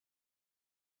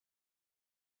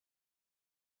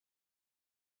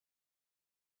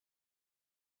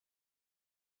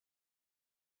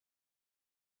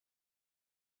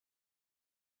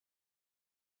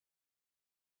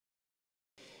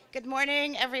Good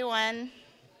morning, everyone.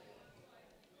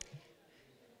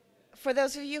 For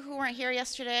those of you who weren't here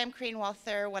yesterday, I'm Corinne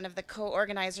Walther, one of the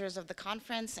co-organizers of the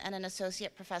conference and an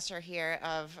associate professor here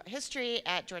of history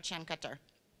at Georgetown, Qatar.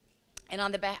 And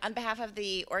on behalf of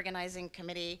the organizing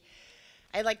committee,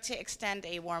 I'd like to extend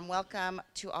a warm welcome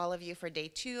to all of you for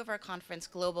day 2 of our conference,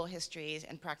 Global Histories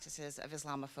and Practices of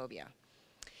Islamophobia.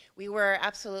 We were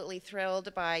absolutely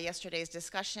thrilled by yesterday's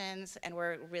discussions, and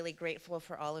we're really grateful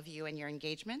for all of you and your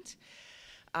engagement.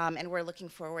 And we're looking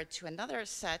forward to another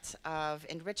set of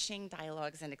enriching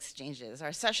dialogues and exchanges.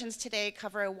 Our sessions today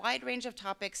cover a wide range of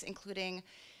topics, including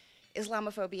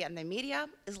Islamophobia in the media,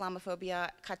 Islamophobia,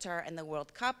 Qatar and the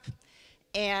World Cup,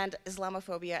 and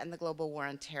Islamophobia and the global war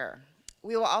on terror.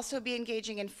 We will also be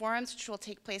engaging in forums which will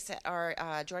take place at our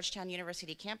Georgetown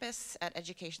University campus at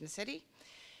Education City.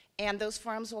 And those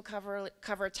forums will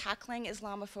cover tackling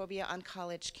Islamophobia on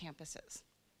college campuses.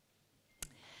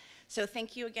 So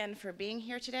thank you again for being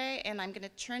here today, and I'm going to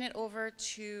turn it over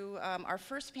to our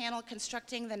first panel,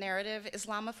 Constructing the Narrative,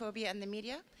 Islamophobia and the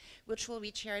Media, which will be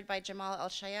chaired by Jamal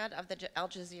Elshayyal of the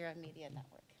Aljazeera Media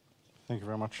Network. Thank you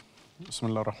very much.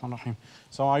 Bismillah ar-Rahman ar-Rahim.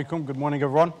 Assalamu alaikum. Good morning,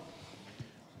 everyone.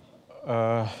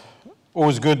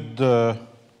 Always good to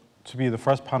be the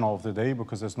first panel of the day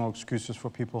because there's no excuses for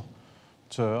people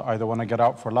to either want to get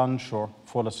out for lunch or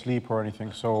fall asleep or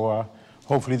anything. So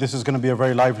hopefully this is going to be a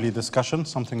very lively discussion,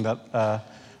 something that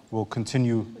will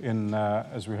continue in,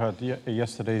 as we heard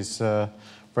yesterday's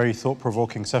very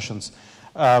thought-provoking sessions.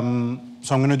 So I'm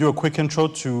going to do a quick intro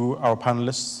to our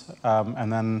panelists, and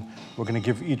then we're going to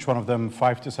give each one of them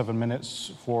 5 to 7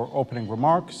 minutes for opening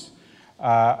remarks.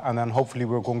 And then hopefully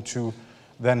we're going to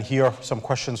then hear some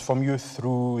questions from you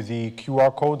through the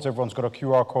QR codes. Everyone's got a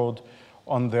QR code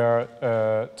on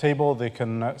their table. They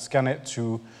can scan it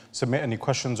to submit any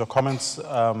questions or comments,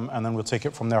 and then we'll take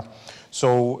it from there.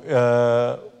 So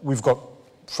we've got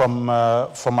from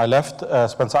my left,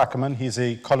 Spencer Ackerman. He's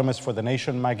a columnist for The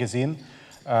Nation magazine.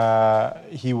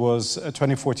 He was a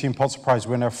 2014 Pulitzer Prize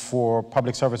winner for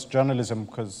public service journalism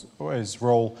because of his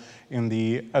role in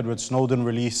the Edward Snowden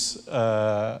release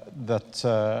the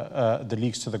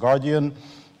leaks to The Guardian.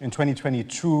 In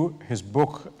 2022, his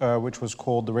book, which was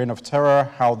called The Reign of Terror,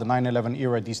 How the 9/11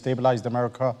 Era Destabilized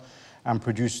America and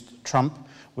Produced Trump,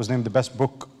 was named the best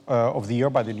book of the year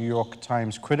by the New York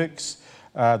Times critics,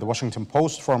 the Washington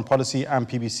Post, Foreign Policy, and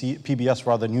PBS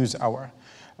NewsHour.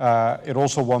 It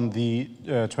also won the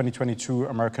 2022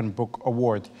 American Book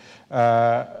Award.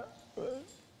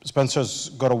 Spencer's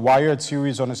got a Wired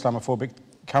series on Islamophobic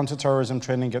counterterrorism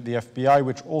training at the FBI,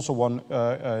 which also won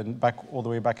all the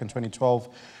way back in 2012,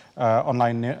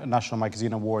 Online National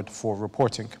Magazine Award for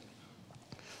reporting.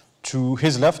 To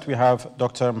his left, we have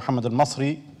Dr. Mohamad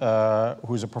Elmasry,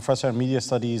 who is a professor in media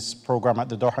studies program at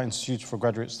the Doha Institute for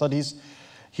Graduate Studies.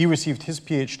 He received his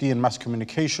PhD in mass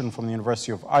communication from the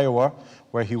University of Iowa,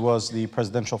 where he was the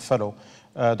presidential fellow.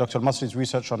 Dr. Elmasry's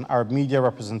research on Arab media,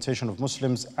 representation of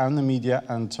Muslims and the media,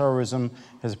 and terrorism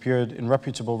has appeared in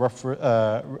reputable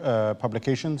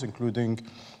publications, including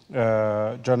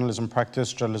Journalism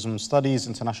Practice, Journalism Studies,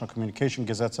 International Communication,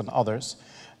 Gazettes, and others.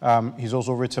 He's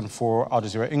also written for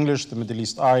Aljazeera English, the Middle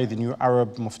East Eye, the New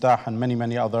Arab, Muftah, and many,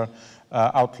 many other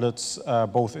outlets,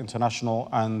 both international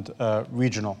and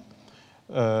regional.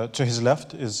 To his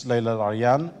left is Laila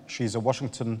Al-Arian. She's a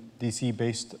Washington, D.C.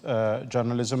 based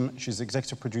journalism. She's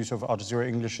executive producer of Aljazeera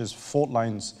English's Fault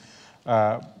Lines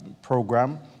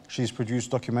program. She's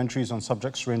produced documentaries on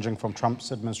subjects ranging from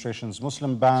Trump's administration's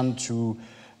Muslim ban to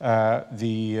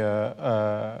the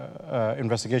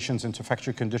investigations into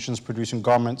factory conditions producing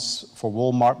garments for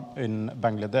Walmart in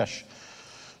Bangladesh.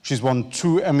 She's won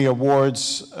 2 Emmy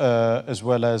Awards, as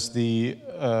well as the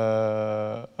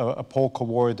a Polk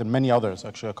Award and many others.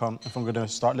 Actually, if I'm going to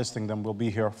start listing them, we'll be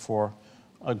here for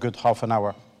a good half an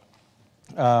hour.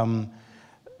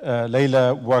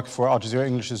 Laila worked for Aljazeera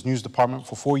English's news department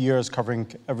for 4 years, covering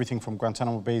everything from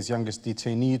Guantanamo Bay's youngest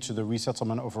detainee to the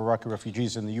resettlement of Iraqi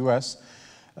refugees in the US.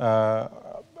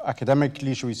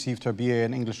 Academically, she received her BA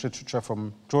in English Literature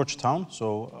from Georgetown,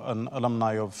 so an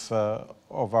alumni of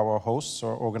our hosts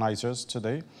or organizers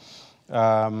today.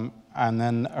 And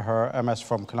then her MS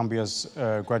from Columbia's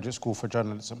Graduate School for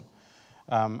Journalism.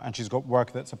 And she's got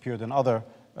work that's appeared in other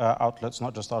outlets,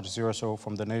 not just Al Jazeera, so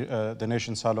from the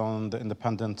Nation Salon, The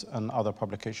Independent, and other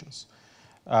publications.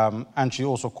 And she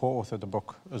also co-authored a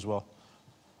book as well.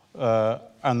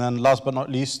 And then last but not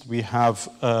least, we have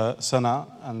Sana,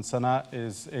 and Sana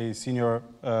is a senior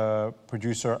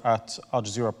producer at Al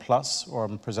Jazeera Plus, or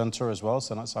a presenter as well,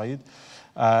 Sana Saeed.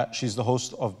 She's the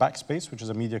host of Backspace, which is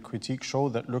a media critique show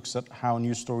that looks at how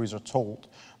news stories are told,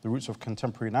 the roots of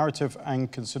contemporary narrative,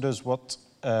 and considers what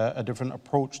a different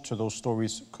approach to those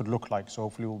stories could look like. So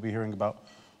hopefully we'll be hearing about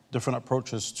different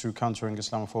approaches to countering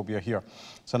Islamophobia here.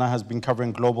 Sana has been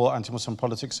covering global anti-Muslim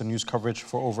politics and news coverage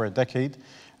for over a decade.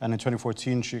 And in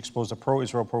 2014, she exposed a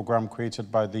pro-Israel program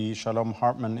created by the Shalom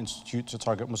Hartman Institute to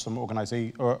target Muslim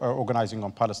organizing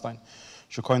on Palestine.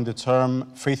 She coined the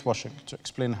term faith washing to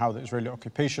explain how the Israeli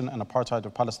occupation and apartheid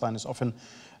of Palestine is often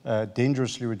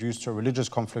dangerously reduced to a religious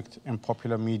conflict in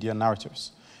popular media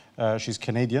narratives. She's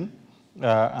Canadian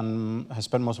and has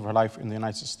spent most of her life in the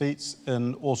United States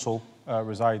and also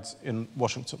resides in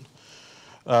Washington.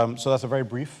 So that's a very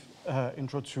brief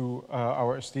intro to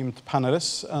our esteemed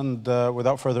panelists. And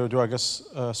without further ado, I guess,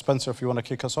 Spencer, if you want to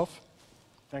kick us off.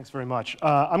 Thanks very much.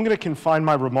 I'm going to confine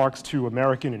my remarks to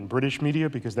American and British media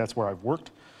because that's where I've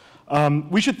worked.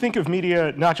 We should think of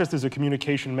media not just as a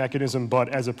communication mechanism, but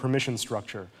as a permission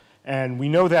structure. And we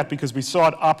know that because we saw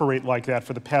it operate like that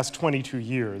for the past 22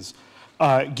 years,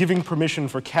 giving permission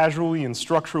for casually and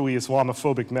structurally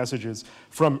Islamophobic messages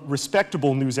from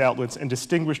respectable news outlets and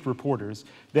distinguished reporters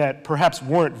that perhaps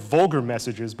weren't vulgar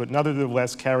messages, but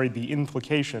nevertheless carried the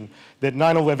implication that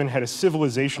 9/11 had a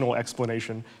civilizational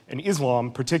explanation, and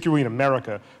Islam, particularly in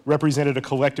America, represented a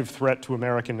collective threat to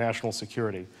American national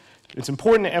security. It's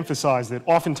important to emphasize that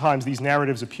oftentimes these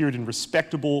narratives appeared in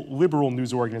respectable liberal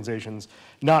news organizations,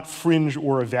 not fringe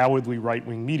or avowedly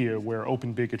right-wing media where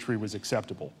open bigotry was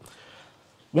acceptable.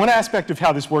 One aspect of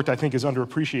how this worked, I think, is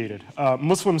underappreciated.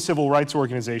 Muslim civil rights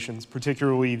organizations,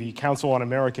 particularly the Council on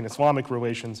American Islamic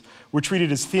Relations, were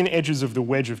treated as thin edges of the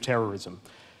wedge of terrorism.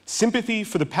 Sympathy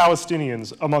for the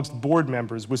Palestinians amongst board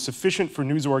members was sufficient for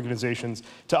news organizations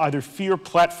to either fear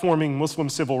platforming Muslim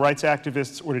civil rights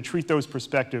activists or to treat those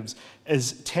perspectives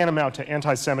as tantamount to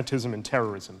anti-Semitism and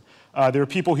terrorism. There are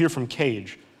people here from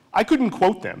Cage. I couldn't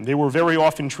quote them. They were very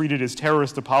often treated as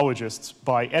terrorist apologists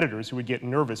by editors who would get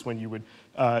nervous when you would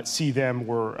see them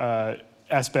or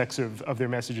aspects of their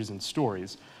messages and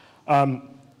stories.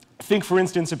 Think, for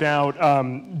instance, about,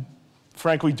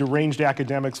 frankly, deranged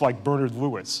academics like Bernard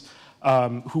Lewis,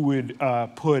 who would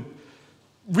put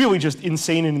really just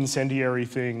insane and incendiary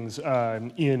things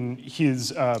in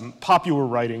his popular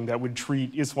writing that would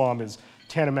treat Islam as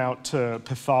tantamount to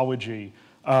pathology.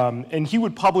 And he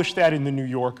would publish that in the New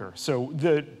Yorker. So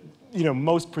the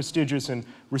most prestigious and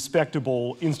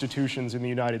respectable institutions in the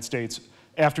United States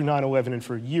after 9/11 and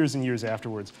for years and years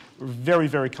afterwards were very,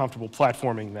 very comfortable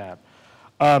platforming that.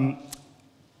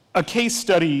 A case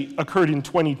study occurred in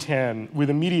 2010 with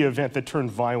a media event that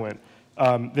turned violent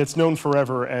that's known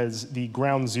forever as the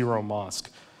Ground Zero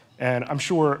Mosque. And I'm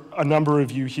sure a number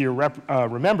of you here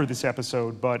remember this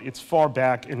episode, but it's far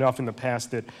back enough in the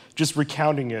past that just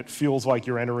recounting it feels like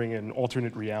you're entering an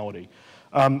alternate reality.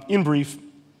 In brief,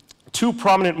 two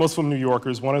prominent Muslim New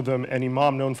Yorkers, one of them an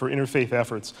imam known for interfaith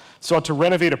efforts, sought to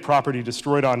renovate a property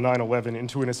destroyed on 9/11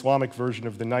 into an Islamic version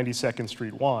of the 92nd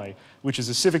Street Y, which is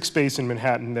a civic space in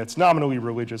Manhattan that's nominally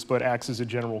religious but acts as a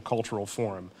general cultural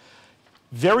forum.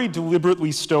 Very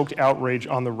deliberately stoked outrage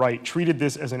on the right treated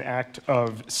this as an act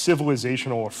of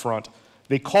civilizational affront.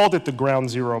 They called it the Ground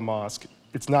Zero Mosque.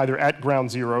 It's neither at ground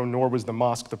zero, nor was the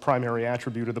mosque the primary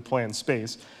attribute of the planned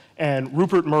space. And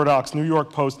Rupert Murdoch's New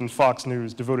York Post and Fox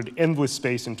News devoted endless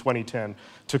space in 2010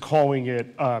 to calling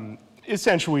it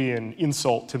essentially an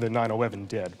insult to the 9/11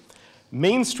 dead.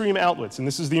 Mainstream outlets, and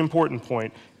this is the important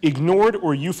point, ignored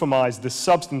or euphemized the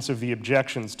substance of the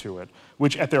objections to it,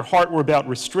 which at their heart were about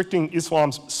restricting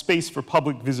Islam's space for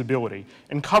public visibility,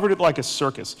 and covered it like a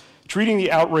circus, treating the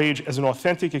outrage as an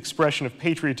authentic expression of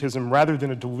patriotism rather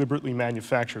than a deliberately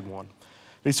manufactured one.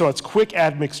 They saw its quick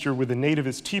admixture with the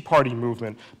nativist Tea Party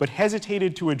movement, but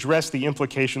hesitated to address the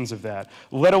implications of that,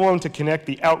 let alone to connect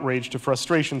the outrage to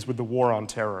frustrations with the war on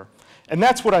terror. And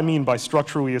that's what I mean by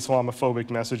structurally Islamophobic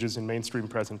messages in mainstream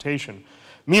presentation.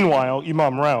 Meanwhile,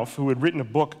 Imam Rauf, who had written a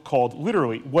book called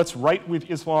literally, "What's Right with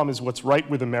Islam is What's Right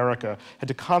with America," had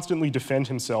to constantly defend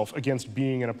himself against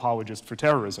being an apologist for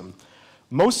terrorism.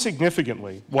 Most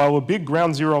significantly, while a big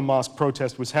Ground Zero Mosque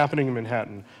protest was happening in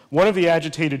Manhattan, one of the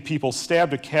agitated people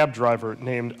stabbed a cab driver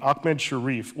named Ahmed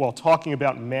Sharif while talking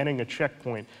about manning a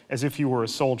checkpoint as if he were a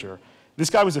soldier. This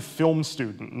guy was a film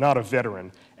student, not a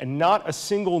veteran, and not a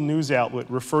single news outlet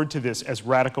referred to this as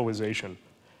radicalization.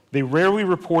 They rarely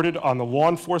reported on the law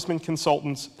enforcement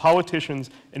consultants, politicians,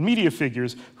 and media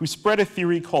figures who spread a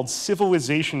theory called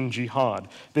civilization jihad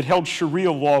that held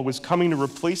Sharia law was coming to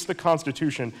replace the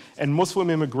Constitution and Muslim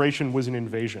immigration was an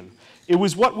invasion. It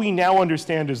was what we now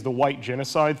understand as the white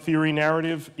genocide theory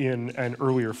narrative in an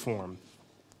earlier form.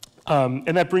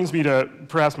 And that brings me to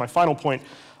perhaps my final point.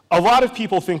 A lot of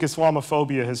people think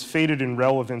Islamophobia has faded in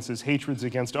relevance as hatreds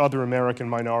against other American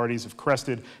minorities have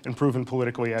crested and proven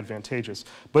politically advantageous.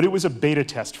 But it was a beta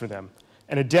test for them,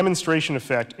 and a demonstration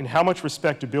effect in how much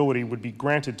respectability would be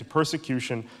granted to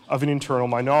persecution of an internal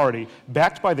minority,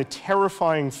 backed by the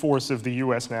terrifying force of the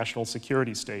US national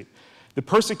security state. The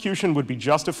persecution would be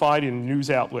justified in news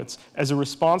outlets as a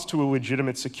response to a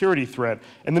legitimate security threat,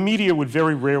 and the media would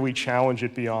very rarely challenge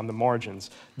it beyond the margins.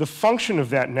 The function of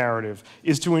that narrative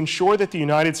is to ensure that the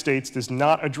United States does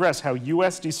not address how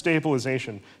US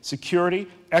destabilization, security,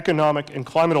 economic, and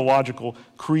climatological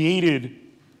created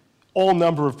all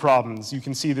number of problems. You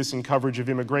can see this in coverage of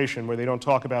immigration, where they don't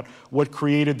talk about what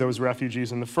created those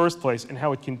refugees in the first place and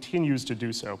how it continues to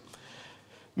do so.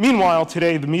 Meanwhile,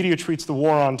 today, the media treats the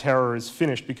war on terror as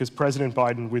finished because President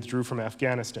Biden withdrew from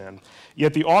Afghanistan.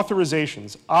 Yet the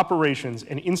authorizations, operations,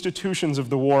 and institutions of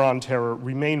the war on terror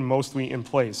remain mostly in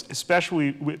place,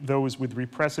 especially with those with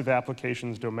repressive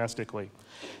applications domestically.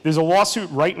 There's a lawsuit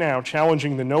right now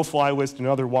challenging the no-fly list and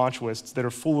other watch lists that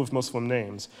are full of Muslim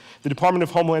names. The Department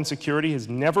of Homeland Security has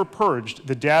never purged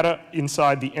the data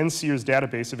inside the NSEER's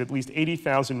database of at least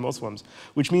 80,000 Muslims,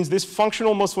 which means this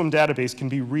functional Muslim database can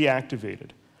be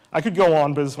reactivated. I could go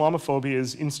on, but Islamophobia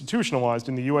is institutionalized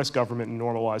in the US government and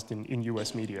normalized in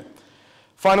US media.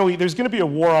 Finally, there's going to be a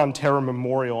war on terror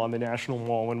memorial on the National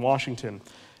Mall in Washington.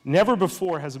 Never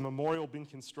before has a memorial been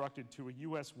constructed to a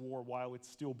US war while it's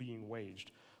still being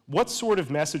waged. What sort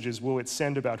of messages will it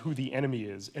send about who the enemy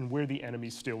is and where the enemy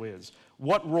still is?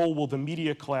 What role will the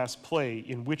media class play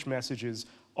in which messages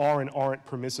are and aren't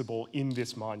permissible in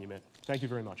this monument? Thank you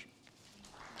very much.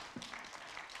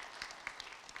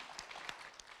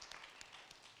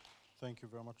 Thank you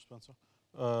very much, Spencer.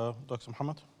 Dr.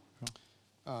 Mohamad?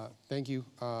 Thank you.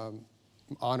 I'm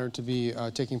honored to be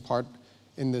taking part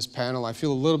in this panel. I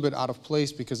feel a little bit out of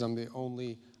place because I'm the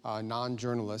only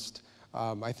non-journalist.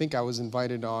 I think I was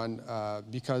invited on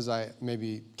because I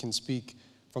maybe can speak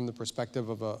from the perspective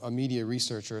of a media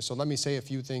researcher. So let me say a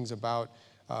few things about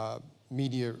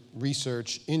media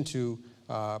research into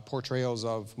portrayals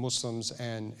of Muslims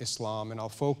and Islam, and I'll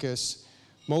focus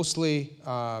mostly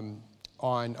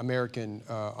on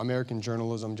American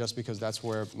journalism, just because that's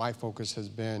where my focus has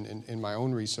been in my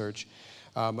own research.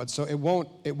 But so it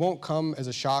won't come as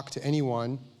a shock to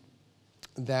anyone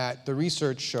that the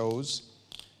research shows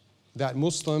that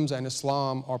Muslims and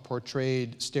Islam are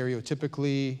portrayed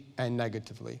stereotypically and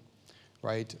negatively,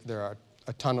 right? There are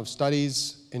a ton of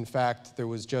studies. In fact, there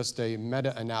was just a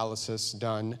meta-analysis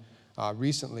done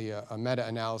recently. A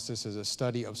meta-analysis is a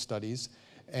study of studies,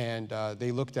 and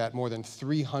they looked at more than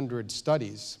 300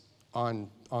 studies on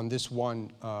this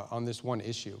one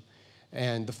issue.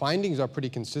 And the findings are pretty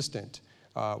consistent.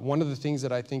 One of the things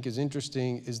that I think is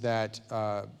interesting is that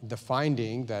the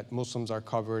finding that Muslims are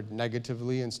covered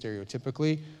negatively and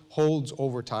stereotypically holds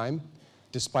over time,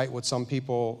 despite what some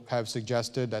people have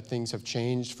suggested, that things have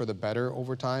changed for the better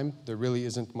over time. There really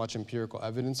isn't much empirical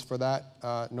evidence for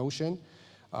that notion.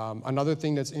 Another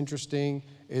thing that's interesting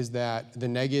is that the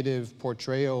negative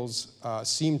portrayals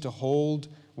seem to hold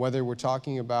whether we're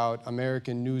talking about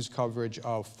American news coverage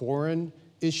of foreign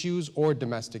issues or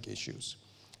domestic issues.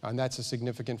 And that's a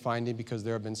significant finding because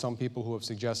there have been some people who have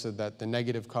suggested that the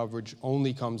negative coverage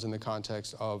only comes in the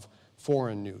context of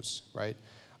foreign news, right?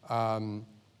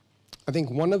 I think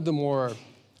one of the more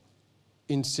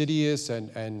insidious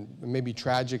and maybe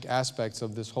tragic aspects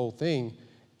of this whole thing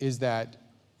is that,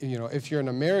 you know, if you're an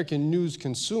American news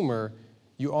consumer,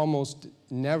 you almost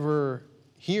never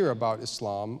hear about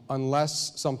Islam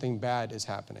unless something bad is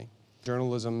happening.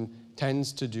 Journalism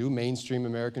tends to do, mainstream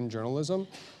American journalism,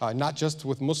 not just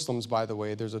with Muslims, by the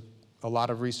way. There's a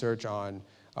lot of research on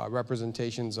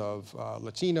representations of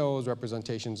Latinos,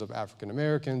 representations of African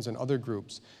Americans, and other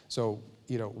groups. So,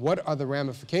 you know, what are the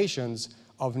ramifications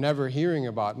of never hearing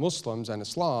about Muslims and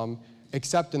Islam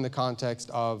except in the context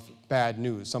of bad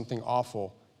news, something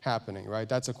awful happening, right?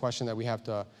 That's a question that we have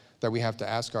to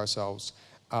ask ourselves.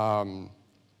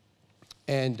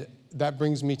 And that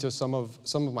brings me to some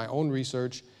of my own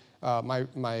research.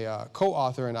 My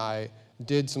co-author and I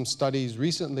did some studies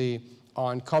recently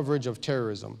on coverage of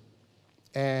terrorism,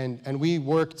 and we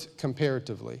worked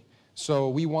comparatively. So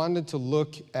we wanted to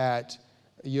look at,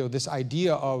 you know, this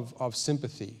idea of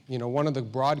sympathy. You know, one of the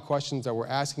broad questions that we're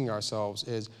asking ourselves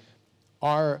is,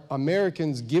 are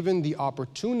Americans given the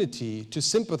opportunity to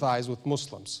sympathize with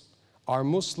Muslims? Are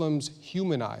Muslims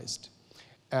humanized?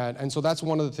 And so that's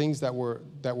one of the things that we're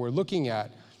looking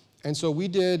at. And so we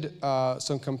did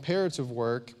some comparative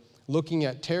work looking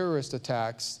at terrorist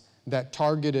attacks that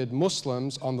targeted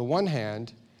Muslims on the one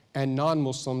hand and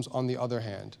non-Muslims on the other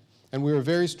hand. And we were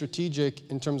very strategic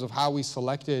in terms of how we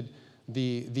selected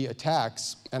the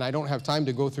attacks. And I don't have time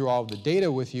to go through all of the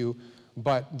data with you,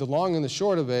 but the long and the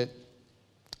short of it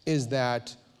is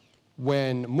that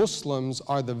when Muslims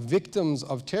are the victims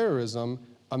of terrorism,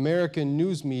 American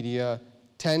news media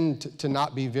tend to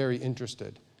not be very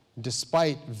interested,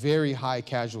 despite very high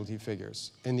casualty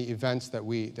figures in the events that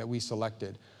we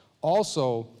selected.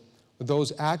 Also,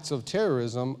 those acts of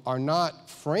terrorism are not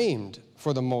framed,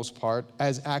 for the most part,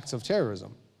 as acts of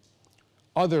terrorism.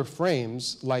 Other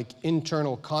frames, like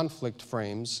internal conflict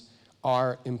frames,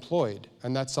 are employed,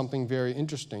 and that's something very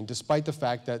interesting, despite the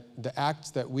fact that the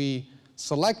acts that we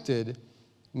selected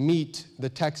meet the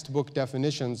textbook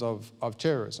definitions of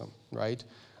terrorism, right?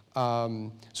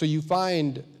 So you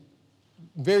find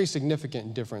very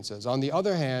significant differences. On the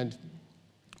other hand,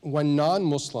 when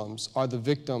non-Muslims are the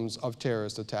victims of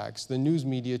terrorist attacks, the news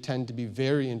media tend to be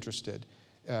very interested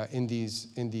in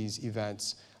these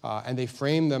events, and they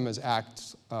frame them as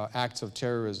acts of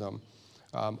terrorism.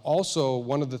 Also,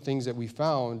 one of the things that we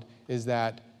found is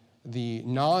that the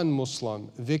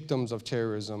non-Muslim victims of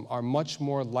terrorism are much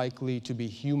more likely to be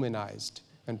humanized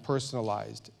and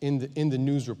personalized in the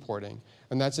news reporting,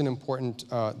 and that's an important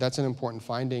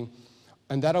finding.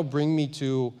 And that'll bring me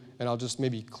to, and I'll just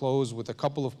maybe close with a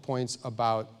couple of points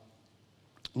about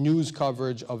news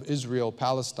coverage of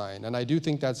Israel-Palestine. And I do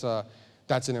think that's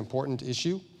an important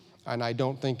issue, and I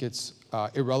don't think it's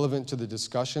irrelevant to the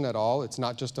discussion at all. It's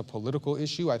not just a political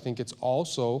issue. I think it's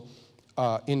also,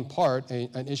 in part,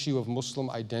 an issue of Muslim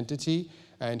identity.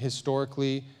 And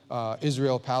historically,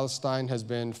 Israel-Palestine has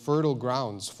been fertile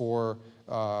grounds for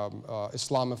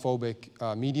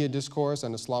Islamophobic media discourse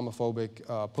and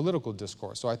Islamophobic political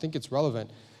discourse. So I think it's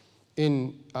relevant.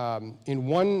 In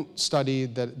one study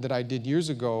that I did years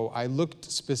ago, I looked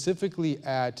specifically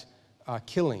at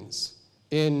killings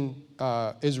in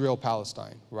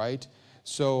Israel-Palestine, right?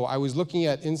 So I was looking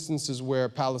at instances where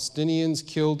Palestinians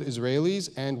killed Israelis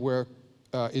and where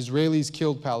Israelis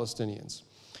killed Palestinians.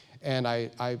 And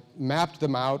I mapped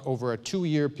them out over a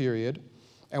 2-year period.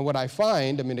 And what I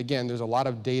find, I mean, again, there's a lot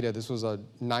of data. This was a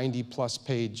 90-plus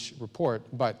page report.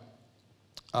 But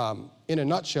in a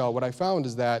nutshell, what I found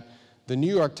is that the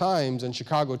New York Times and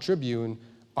Chicago Tribune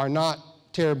are not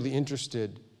terribly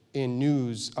interested in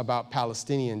news about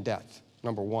Palestinian death,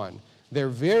 number one. They're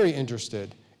very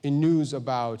interested in news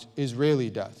about Israeli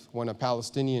death when a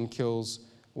Palestinian kills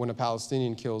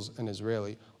an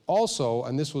Israeli. Also,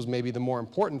 and this was maybe the more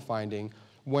important finding,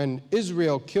 when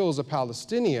Israel kills a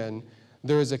Palestinian,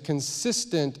 there is a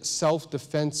consistent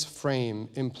self-defense frame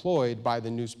employed by the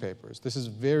newspapers. This is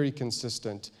very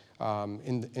consistent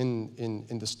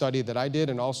in the study that I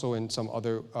did, and also in some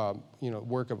other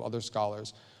work of other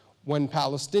scholars. When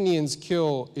Palestinians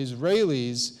kill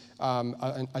Israelis,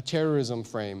 a terrorism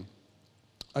frame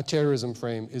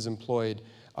is employed,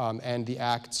 and the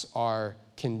acts are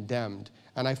condemned.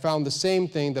 And I found the same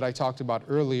thing that I talked about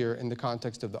earlier in the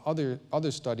context of the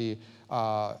other study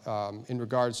in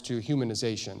regards to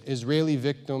humanization. Israeli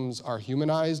victims are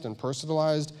humanized and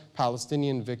personalized.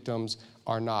 Palestinian victims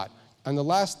are not. And the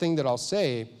last thing that I'll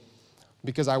say,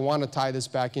 because I want to tie this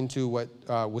back into what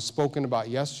was spoken about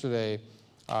yesterday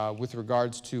with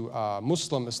regards to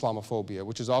Muslim Islamophobia,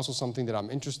 which is also something that I'm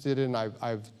interested in.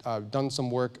 I've done some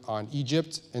work on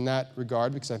Egypt in that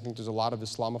regard, because I think there's a lot of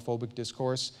Islamophobic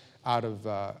discourse out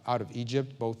of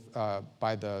Egypt, both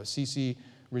by the Sisi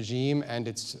regime and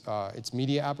its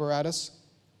media apparatus.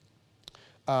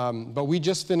 But we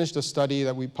just finished a study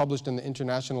that we published in the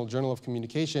International Journal of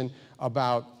Communication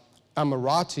about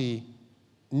Emirati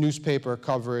newspaper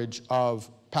coverage of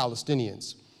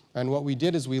Palestinians. And what we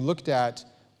did is we looked at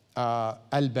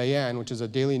Al-Bayan, which is a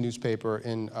daily newspaper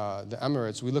in the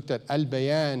Emirates. We looked at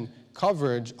Al-Bayan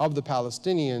coverage of the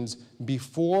Palestinians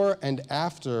before and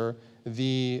after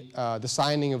the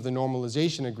signing of the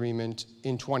normalization agreement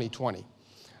in 2020.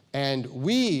 And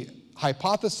we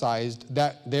hypothesized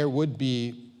that there would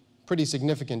be pretty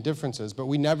significant differences, but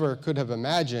we never could have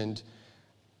imagined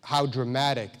how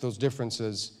dramatic those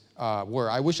differences were.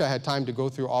 I wish I had time to go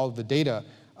through all of the data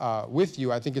with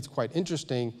you. I think it's quite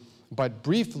interesting. But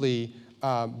briefly,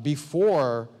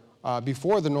 before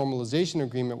the normalization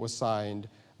agreement was signed,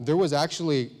 there was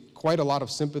actually quite a lot of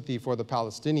sympathy for the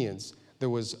Palestinians. There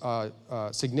was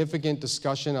significant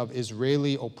discussion of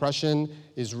Israeli oppression,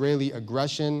 Israeli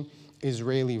aggression,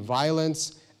 Israeli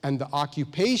violence, and the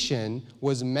occupation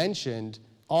was mentioned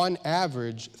on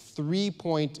average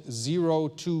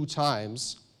 3.02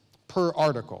 times per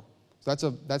article. That's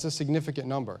a significant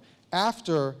number.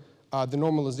 After the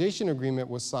normalization agreement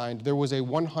was signed, there was a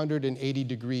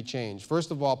 180-degree change.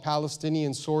 First of all,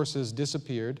 Palestinian sources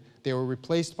disappeared. They were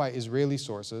replaced by Israeli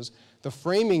sources. The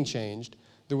framing changed.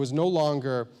 There was no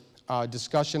longer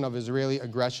discussion of Israeli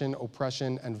aggression,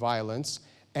 oppression, and violence.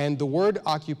 And the word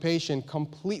occupation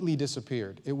completely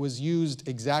disappeared. It was used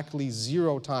exactly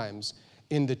 0 times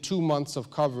in the 2 months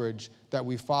of coverage that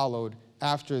we followed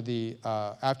after the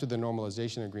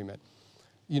normalization agreement.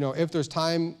 You know, if there's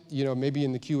time, you know, maybe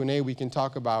in the Q&A we can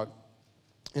talk about,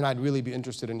 and I'd really be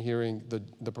interested in hearing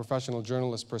the professional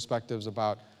journalist perspectives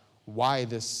about why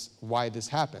this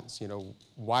happens. You know,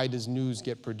 why does news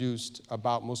get produced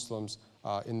about Muslims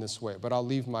in this way? But I'll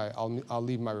leave my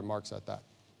remarks at that.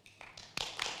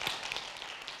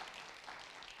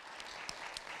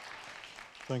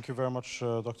 Thank you very much,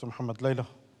 Dr. Mohamad. Laila.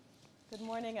 Good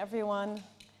morning, everyone.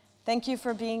 Thank you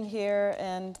for being here,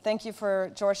 and thank you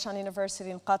for Georgetown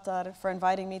University in Qatar for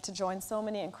inviting me to join so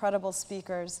many incredible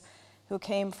speakers who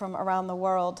came from around the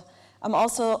world. I'm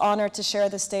also honored to share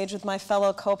the stage with my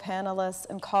fellow co-panelists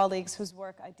and colleagues whose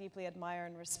work I deeply admire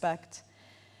and respect.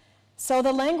 So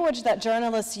the language that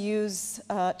journalists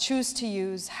choose to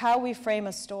use, how we frame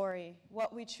a story,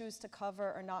 what we choose to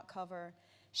cover or not cover,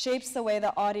 shapes the way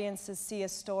that audiences see a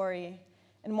story,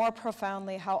 and more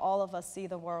profoundly, how all of us see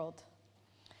the world.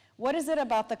 What is it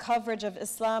about the coverage of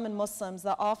Islam and Muslims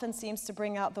that often seems to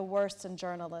bring out the worst in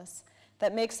journalists,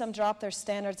 that makes them drop their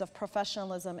standards of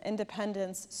professionalism,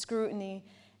 independence, scrutiny,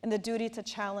 and the duty to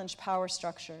challenge power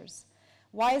structures?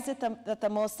 Why is it that the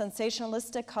most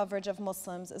sensationalistic coverage of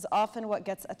Muslims is often what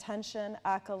gets attention,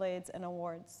 accolades, and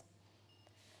awards?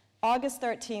 August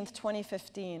 13th,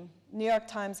 2015, New York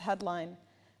Times headline,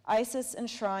 ISIS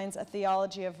enshrines a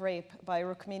theology of rape by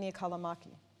Rukmini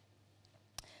Callimachi.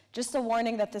 Just a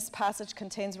warning that this passage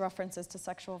contains references to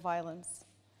sexual violence.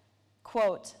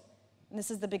 Quote, and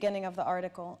this is the beginning of the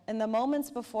article, in the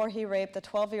moments before he raped the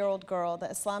 12-year-old girl, the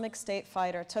Islamic State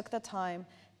fighter took the time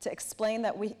to explain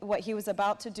that what he was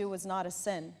about to do was not a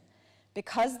sin.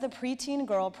 Because the preteen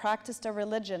girl practiced a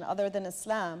religion other than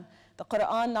Islam, the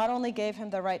Quran not only gave him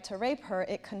the right to rape her,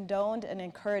 it condoned and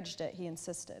encouraged it, he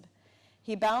insisted.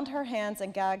 He bound her hands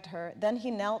and gagged her, then he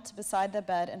knelt beside the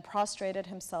bed and prostrated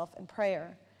himself in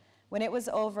prayer. When it was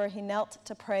over, he knelt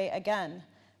to pray again,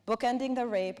 bookending the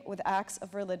rape with acts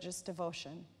of religious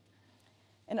devotion.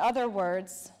 In other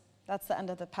words, that's the end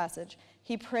of the passage.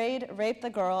 He prayed, raped the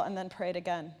girl, and then prayed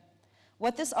again.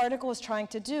 What this article is trying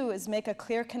to do is make a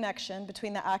clear connection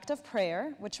between the act of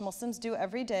prayer, which Muslims do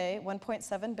every day,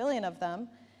 1.7 billion of them,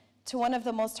 to one of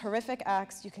the most horrific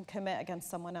acts you can commit against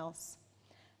someone else.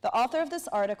 The author of this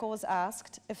article was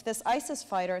asked, if this ISIS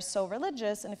fighter is so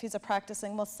religious and if he's a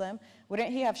practicing Muslim, wouldn't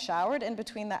he have showered in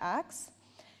between the acts?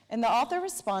 And the author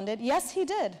responded, yes, he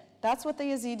did. That's what the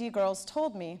Yazidi girls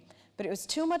told me, but it was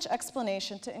too much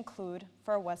explanation to include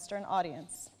for a Western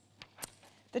audience.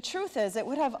 The truth is, it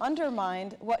would have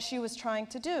undermined what she was trying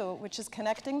to do, which is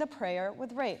connecting the prayer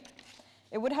with rape.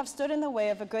 It would have stood in the way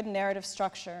of a good narrative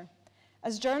structure.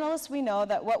 As journalists, we know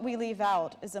that what we leave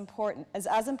out is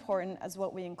as important as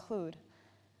what we include.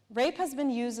 Rape has been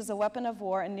used as a weapon of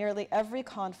war in nearly every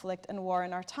conflict and war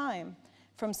in our time,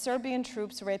 from Serbian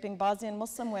troops raping Bosnian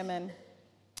Muslim women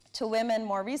to women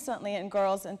more recently and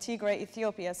girls in Tigray,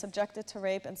 Ethiopia, subjected to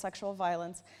rape and sexual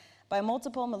violence by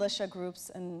multiple militia groups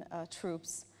and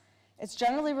troops. It's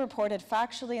generally reported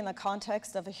factually in the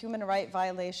context of a human right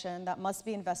violation that must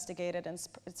be investigated and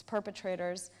its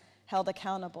perpetrators held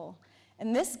accountable.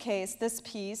 In this case, this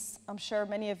piece, I'm sure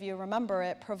many of you remember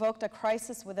it, provoked a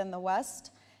crisis within the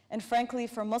West, and frankly,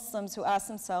 for Muslims who ask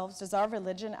themselves, does our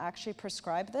religion actually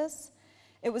prescribe this?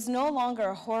 It was no longer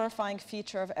a horrifying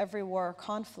feature of every war or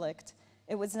conflict.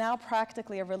 It was now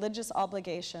practically a religious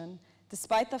obligation,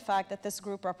 despite the fact that this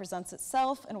group represents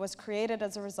itself and was created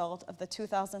as a result of the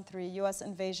 2003 US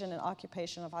invasion and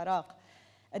occupation of Iraq,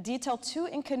 a detail too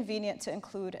inconvenient to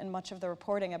include in much of the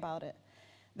reporting about it.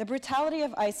 The brutality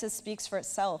of ISIS speaks for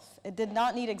itself. It did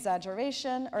not need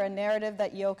exaggeration or a narrative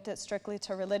that yoked it strictly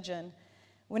to religion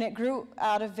when it grew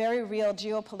out of very real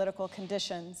geopolitical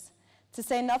conditions, to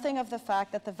say nothing of the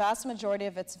fact that the vast majority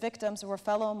of its victims were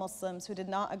fellow Muslims who did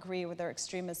not agree with their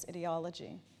extremist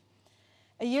ideology.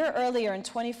 A year earlier, in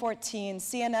 2014,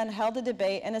 CNN held a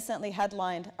debate innocently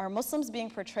headlined, "Are Muslims being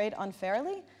portrayed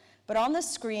unfairly?" But on the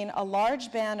screen, a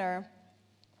large banner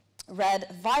read,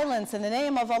 "Violence in the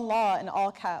name of Allah," in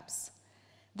all caps.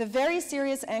 The very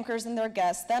serious anchors and their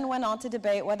guests then went on to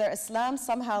debate whether Islam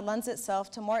somehow lends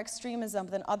itself to more extremism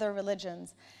than other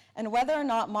religions, and whether or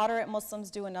not moderate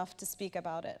Muslims do enough to speak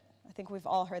about it. I think we've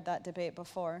all heard that debate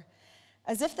before.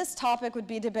 As if this topic would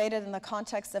be debated in the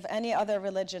context of any other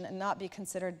religion and not be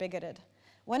considered bigoted.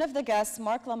 One of the guests,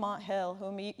 Mark Lamont Hill,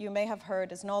 whom you may have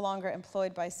heard is no longer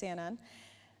employed by CNN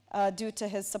due to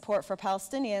his support for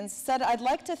Palestinians, said, "I'd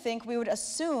like to think we would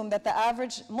assume that the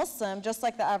average Muslim, just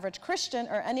like the average Christian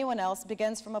or anyone else,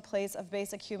 begins from a place of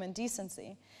basic human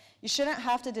decency. You shouldn't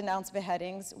have to denounce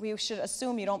beheadings. We should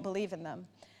assume you don't believe in them."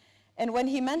 And when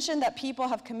he mentioned that people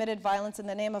have committed violence in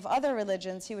the name of other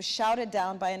religions, he was shouted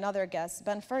down by another guest,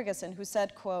 Ben Ferguson, who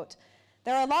said, quote,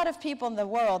 "There are a lot of people in the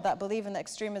world that believe in the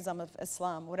extremism of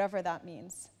Islam, whatever that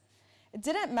means." It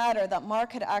didn't matter that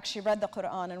Mark had actually read the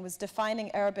Quran and was defining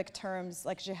Arabic terms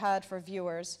like jihad for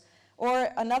viewers,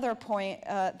 or another point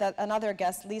that another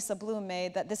guest, Lisa Bloom,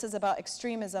 made, that this is about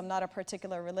extremism, not a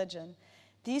particular religion.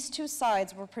 These two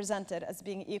sides were presented as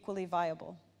being equally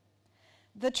viable.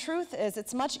 The truth is,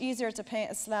 it's much easier to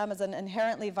paint Islam as an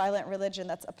inherently violent religion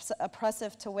that's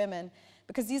oppressive to women,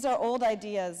 because these are old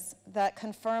ideas that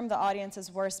confirm the audience's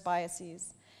worst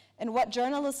biases. And what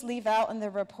journalists leave out in their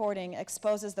reporting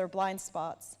exposes their blind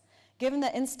spots. Given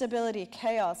the instability,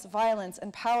 chaos, violence,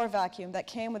 and power vacuum that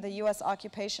came with the US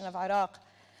occupation of Iraq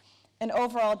and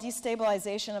overall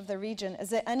destabilization of the region,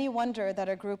 is it any wonder that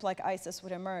a group like ISIS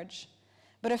would emerge?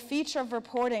 But a feature of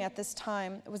reporting at this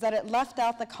time was that it left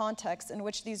out the context in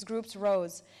which these groups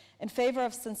rose in favor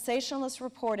of sensationalist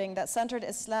reporting that centered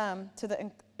Islam to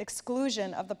the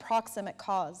exclusion of the proximate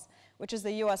cause, which is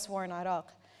the US war in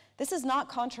Iraq. This is not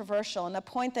controversial, and a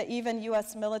point that even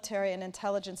US military and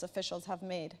intelligence officials have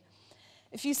made.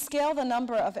 If you scale the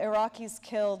number of Iraqis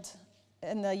killed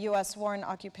in the US war and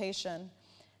occupation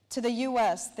to the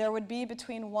US, there would be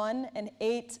between 1 and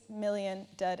 8 million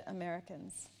dead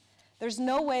Americans. There's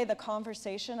no way the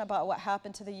conversation about what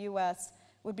happened to the US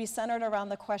would be centered around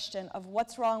the question of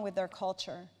what's wrong with their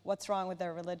culture, what's wrong with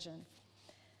their religion.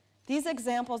 These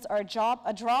examples are a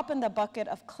drop in the bucket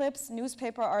of clips,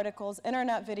 newspaper articles,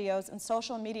 internet videos, and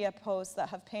social media posts that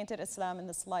have painted Islam in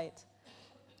this light.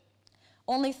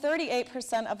 Only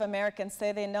 38% of Americans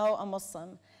say they know a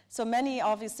Muslim, so many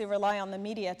obviously rely on the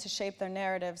media to shape their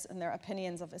narratives and their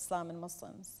opinions of Islam and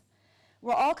Muslims.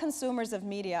 We're all consumers of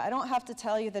media. I don't have to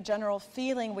tell you the general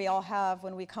feeling we all have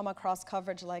when we come across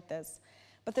coverage like this.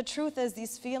 But the truth is,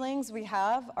 these feelings we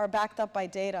have are backed up by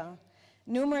data.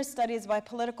 Numerous studies by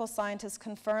political scientists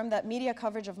confirm that media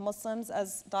coverage of Muslims,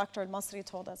 as Dr. Elmasry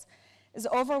told us, is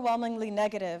overwhelmingly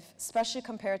negative, especially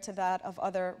compared to that of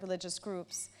other religious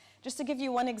groups. Just to give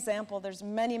you one example, there's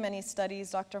many, many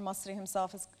studies. Dr. Elmasry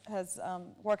himself has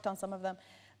worked on some of them.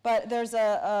 But there's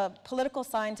a political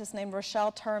scientist named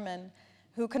Rochelle Turman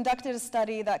who conducted a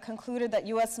study that concluded that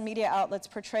US media outlets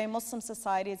portray Muslim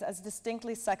societies as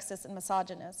distinctly sexist and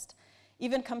misogynist,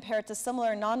 even compared to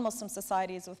similar non-Muslim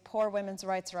societies with poor women's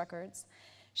rights records.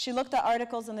 She looked at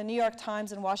articles in the New York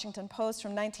Times and Washington Post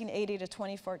from 1980 to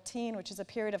 2014, which is a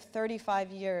period of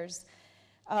 35 years,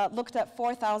 looked at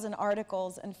 4,000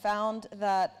 articles and found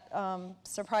that,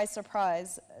 surprise,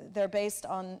 surprise, they're based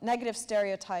on negative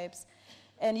stereotypes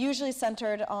and usually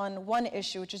centered on one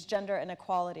issue, which is gender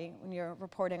inequality when you're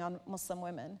reporting on Muslim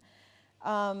women.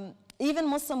 Even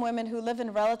Muslim women who live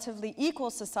in relatively equal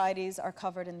societies are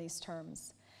covered in these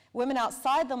terms. Women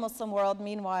outside the Muslim world,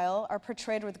 meanwhile, are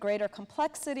portrayed with greater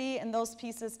complexity, and those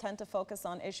pieces tend to focus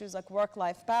on issues like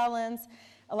work-life balance,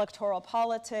 electoral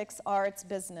politics, arts,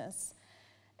 business.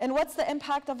 And what's the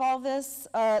impact of all this?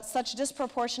 Such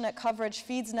disproportionate coverage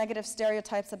feeds negative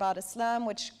stereotypes about Islam,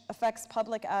 which affects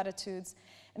public attitudes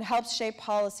and helps shape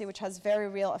policy, which has very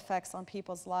real effects on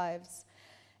people's lives.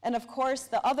 And of course,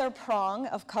 the other prong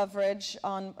of coverage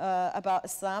about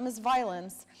Islam is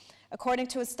violence. According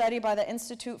to a study by the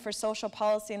Institute for Social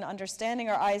Policy and Understanding,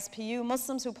 or ISPU,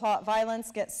 Muslims who plot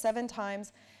violence get 7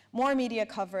 times more media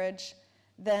coverage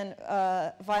than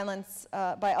violence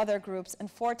by other groups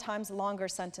and 4 times longer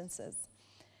sentences.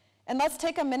 And let's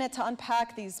take a minute to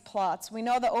unpack these plots. We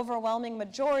know the overwhelming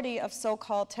majority of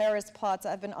so-called terrorist plots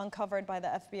that have been uncovered by the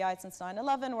FBI since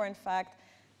 9/11 were in fact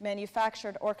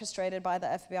manufactured, orchestrated by the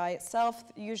FBI itself,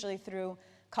 usually through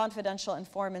confidential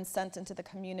informants sent into the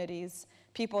communities,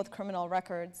 people with criminal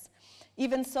records.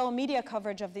 Even so, media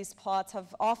coverage of these plots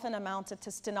have often amounted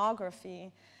to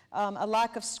stenography, a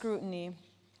lack of scrutiny,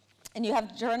 and you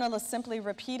have journalists simply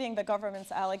repeating the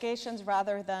government's allegations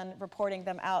rather than reporting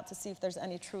them out to see if there's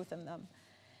any truth in them.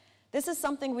 This is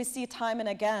something we see time and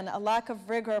again, a lack of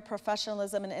rigor,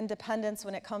 professionalism, and independence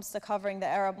when it comes to covering the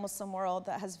Arab Muslim world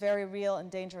that has very real and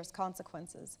dangerous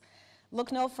consequences.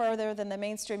 Look no further than the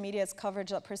mainstream media's coverage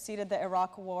that preceded the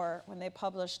Iraq War, when they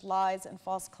published lies and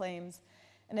false claims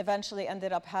and eventually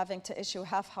ended up having to issue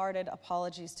half-hearted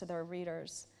apologies to their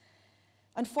readers.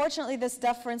 Unfortunately, this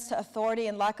deference to authority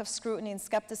and lack of scrutiny and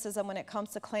skepticism when it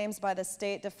comes to claims by the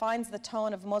state defines the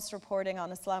tone of most reporting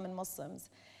on Islam and Muslims.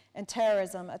 And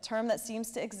terrorism, a term that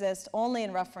seems to exist only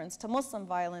in reference to Muslim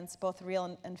violence, both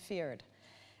real and feared.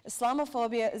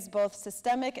 Islamophobia is both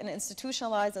systemic and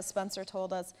institutionalized, as Spencer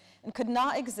told us, and could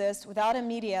not exist without a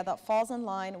media that falls in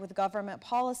line with government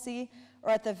policy,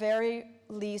 or at the very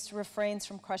least refrains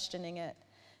from questioning it.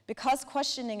 Because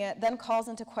questioning it then calls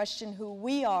into question who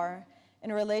we are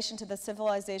in relation to the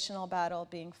civilizational battle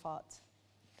being fought.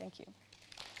 Thank you.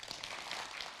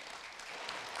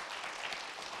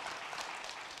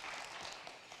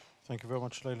 Thank you very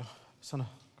much, Laila. Sana,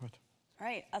 go ahead. All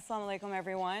right, assalamu alaikum,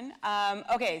 everyone.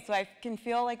 Okay, so I can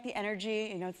feel like the energy,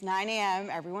 you know, it's 9 a.m.,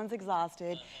 everyone's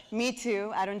exhausted. Me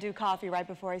too, I don't do coffee right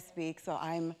before I speak, so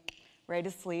I'm ready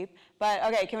to sleep. But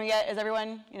okay, is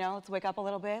everyone, you know, let's wake up a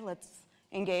little bit, let's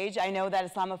engage. I know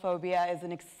that Islamophobia is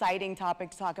an exciting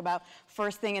topic to talk about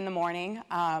first thing in the morning.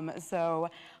 So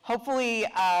hopefully,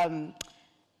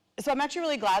 so I'm actually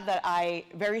really glad that I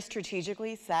very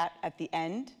strategically sat at the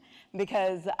end,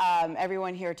 because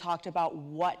everyone here talked about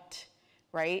what,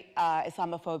 right,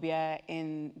 Islamophobia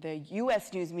in the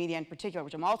US news media in particular,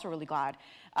 which I'm also really glad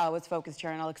was focused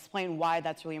here, and I'll explain why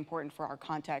that's really important for our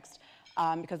context,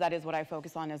 because that is what I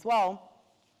focus on as well.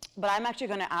 But I'm actually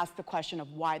going to ask the question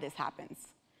of why this happens,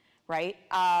 right?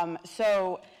 As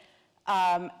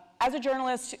a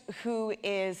journalist who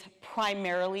is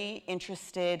primarily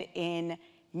interested in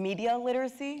media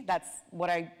literacy, that's what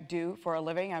I do for a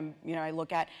living. I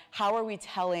look at how are we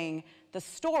telling the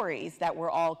stories that we're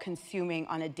all consuming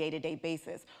on a day-to-day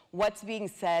basis. What's being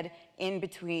said in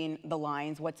between the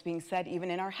lines, what's being said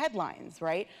even in our headlines,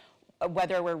 right?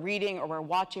 Whether we're reading or we're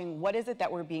watching, what is it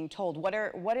that we're being told? What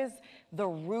is the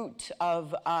root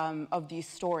of these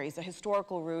stories, the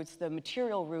historical roots, the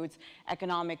material roots,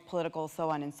 economic, political, so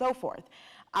on and so forth.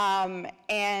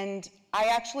 And I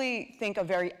actually think a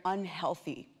very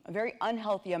unhealthy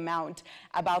amount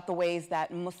about the ways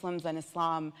that Muslims and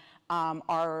Islam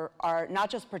are not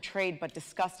just portrayed but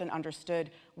discussed and understood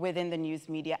within the news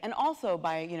media, and also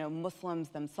by Muslims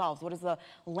themselves. What is the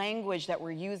language that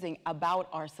we're using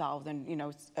about ourselves,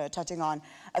 and touching on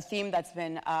a theme that's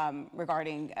been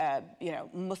regarding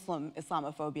Muslim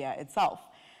Islamophobia itself.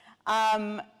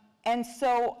 And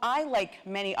so I, like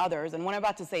many others, and what I'm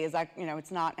about to say is that,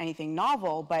 it's not anything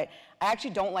novel, but I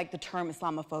actually don't like the term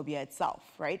Islamophobia itself,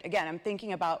 right? Again, I'm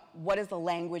thinking about what is the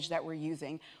language that we're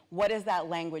using? What is that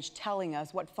language telling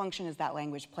us? What function is that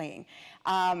language playing?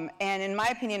 And in my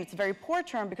opinion, it's a very poor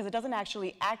term because it doesn't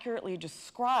actually accurately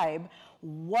describe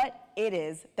what it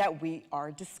is that we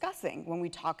are discussing when we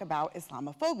talk about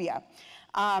Islamophobia.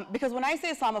 Because when I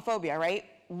say Islamophobia, right,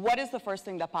 what is the first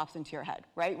thing that pops into your head,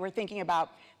 right? We're thinking about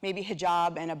maybe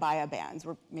hijab and abaya bans.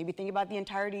 We're maybe thinking about the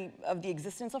entirety of the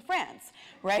existence of France,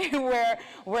 right?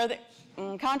 where the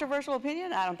controversial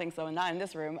opinion? I don't think so, not in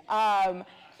this room.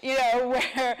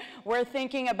 Where we're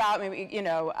thinking about maybe,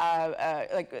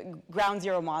 like Ground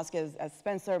Zero Mosque, as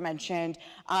Spencer mentioned.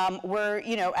 We're,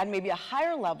 at maybe a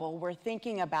higher level, we're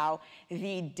thinking about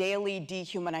the daily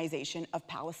dehumanization of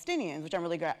Palestinians, which I'm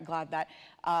really glad that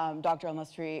Dr.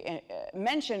 Elmasry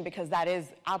mentioned, because that is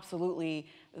absolutely,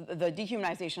 the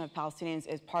dehumanization of Palestinians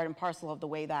is part and parcel of the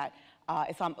way that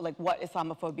what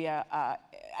Islamophobia,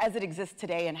 as it exists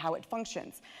today and how it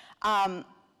functions.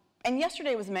 And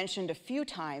yesterday was mentioned a few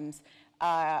times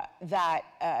that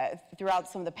throughout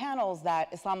some of the panels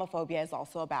that Islamophobia is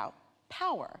also about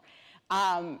power.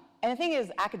 And the thing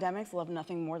is, academics love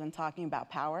nothing more than talking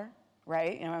about power,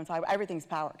 right? I'm talking about everything's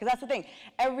power, because that's the thing,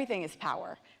 everything is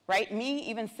power, right? Me,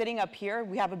 even sitting up here,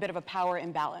 we have a bit of a power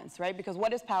imbalance, right? Because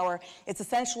what is power? It's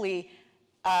essentially,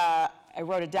 I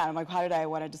wrote it down, I'm like, how did I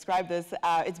want to describe this?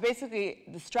 It's basically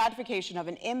the stratification of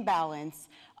an imbalance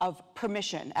of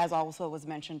permission, as also was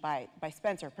mentioned by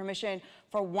Spencer. Permission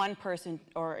for one person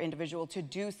or individual to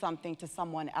do something to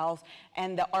someone else,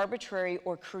 and the arbitrary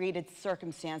or created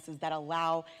circumstances that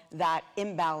allow that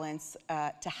imbalance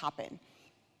to happen.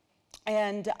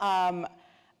 And,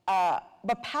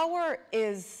 but power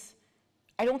is,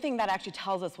 I don't think that actually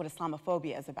tells us what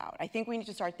Islamophobia is about. I think we need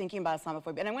to start thinking about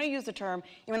Islamophobia. And I'm going to use the term,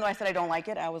 even though I said I don't like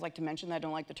it, I always like to mention that I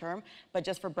don't like the term, but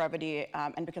just for brevity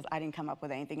and because I didn't come up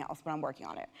with anything else, but I'm working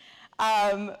on it.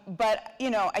 But,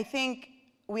 I think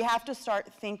we have to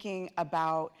start thinking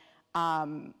about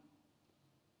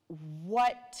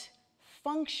what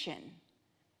function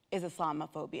is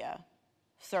Islamophobia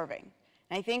serving.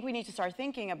 And I think we need to start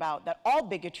thinking about that all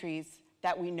bigotries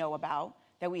that we know about,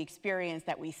 that we experience,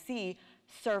 that we see,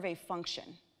 serve a function,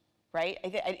 right?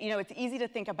 It's easy to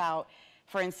think about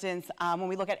For instance, when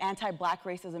we look at anti-black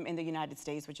racism in the United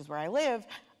States, which is where I live,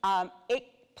 it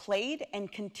played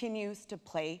and continues to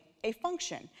play a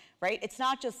function, right? It's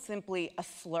not just simply a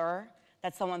slur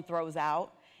that someone throws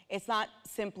out. It's not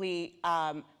simply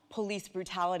police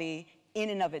brutality in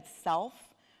and of itself,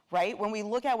 right? When we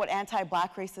look at what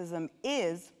anti-black racism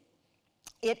is,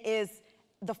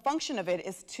 the function of it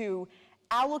is to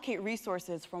allocate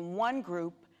resources from one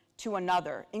group to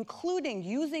another, including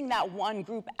using that one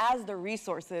group as the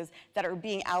resources that are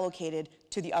being allocated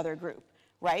to the other group,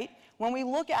 right? When we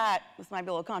look at, this might be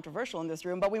a little controversial in this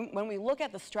room, but when we look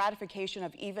at the stratification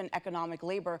of even economic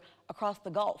labor across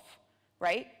the Gulf,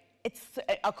 right? It's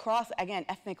across, again,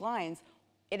 ethnic lines,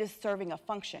 it is serving a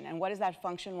function. And what is that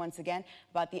function, once again?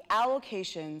 About the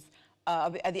allocation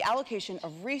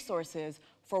of resources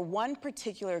for one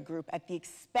particular group at the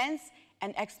expense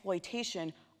and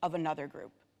exploitation of another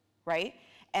group, right?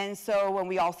 And so when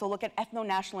we also look at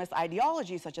ethno-nationalist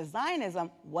ideologies such as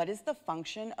Zionism, what is the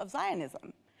function of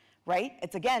Zionism, right?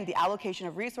 It's, again, the allocation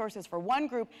of resources for one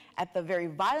group at the very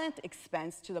violent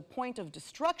expense to the point of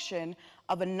destruction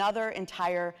of another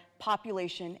entire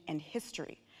population and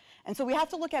history. And so we have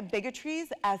to look at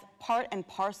bigotries as part and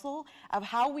parcel of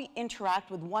how we interact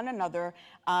with one another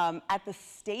at the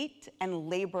state and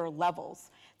labor levels.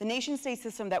 The nation-state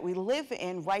system that we live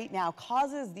in right now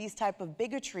causes these type of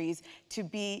bigotries to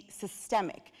be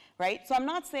systemic, right? So I'm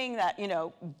not saying that, you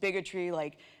know, bigotry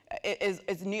like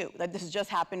is new, that this has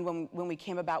just happened when we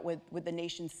came about with the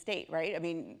nation-state, right? I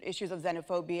mean, issues of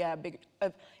xenophobia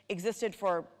have existed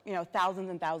for, you know, thousands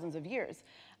and thousands of years.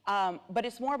 But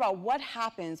it's more about what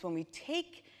happens when we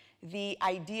take the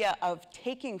idea of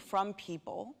taking from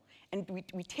people, and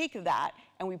we take that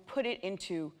and we put it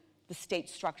into the state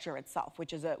structure itself,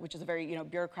 which is a very, you know,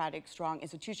 bureaucratic, strong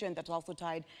institution that's also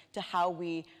tied to how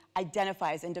we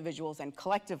identify as individuals and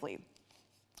collectively.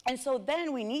 And so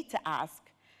then we need to ask,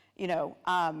 you know,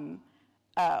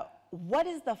 what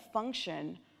is the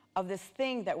function of this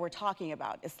thing that we're talking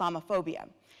about, Islamophobia?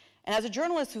 And as a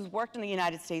journalist who's worked in the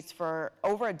United States for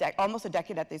over almost a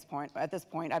decade at this point,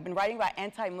 I've been writing about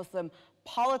anti-Muslim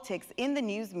politics in the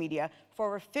news media for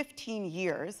over 15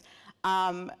 years.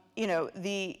 You know,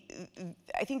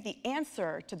 I think the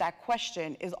answer to that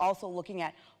question is also looking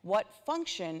at what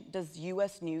function does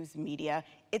US news media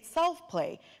itself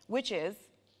play, which is,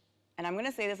 and I'm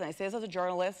gonna say this, and I say this as a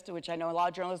journalist, which I know a lot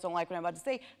of journalists don't like what I'm about to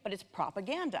say, but it's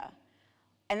propaganda.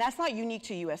 And that's not unique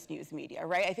to US news media,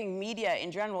 right? I think media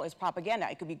in general is propaganda.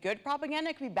 It could be good propaganda,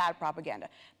 it could be bad propaganda.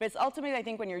 But it's ultimately, I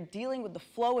think, when you're dealing with the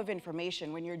flow of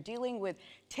information, when you're dealing with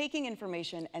taking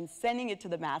information and sending it to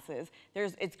the masses,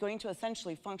 it's going to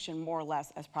essentially function more or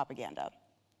less as propaganda.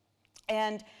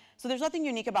 And so there's nothing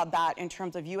unique about that in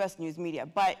terms of US news media.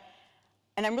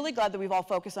 And I'm really glad that we've all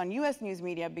focused on US news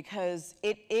media because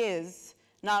it is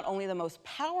not only the most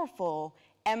powerful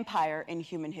empire in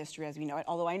human history as we know it,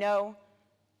 although I know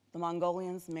the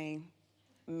Mongolians may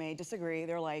disagree.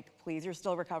 They're like, please, you're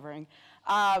still recovering.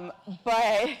 You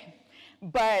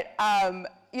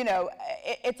know,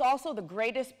 it's also the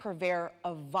greatest purveyor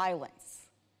of violence,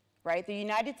 right? The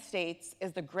United States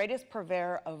is the greatest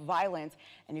purveyor of violence.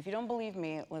 And if you don't believe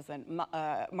me, listen,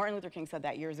 Martin Luther King said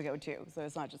that years ago too, so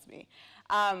it's not just me.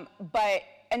 And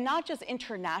not just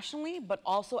internationally, but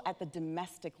also at the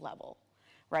domestic level.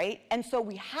 Right? And so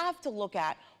we have to look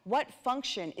at what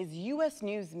function is US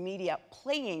news media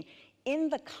playing in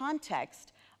the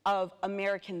context of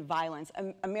American violence,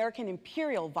 American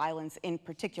imperial violence in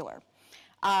particular.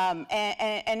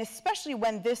 And especially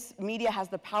when this media has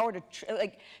the power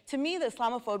to me, the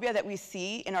Islamophobia that we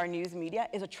see in our news media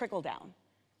is a trickle down,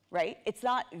 right? It's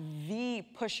not the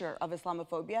pusher of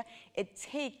Islamophobia. It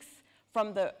takes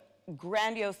from the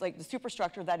grandiose, like the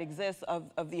superstructure that exists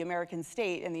of the American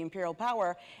state and the imperial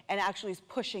power and actually is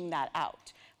pushing that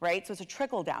out, right? So it's a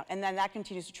trickle down. And then that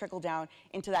continues to trickle down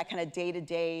into that kind of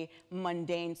day-to-day,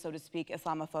 mundane, so to speak,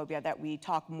 Islamophobia that we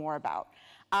talk more about.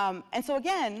 And so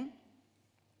again,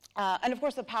 and of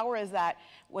course the power is that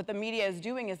what the media is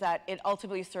doing is that it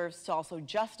ultimately serves to also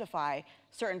justify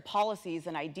certain policies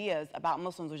and ideas about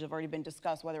Muslims, which have already been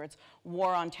discussed, whether it's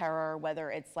war on terror, whether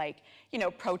it's like, you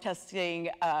know, protesting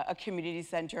a community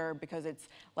center because it's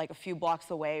like a few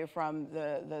blocks away from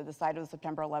the site of the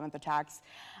September 11th attacks.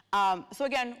 So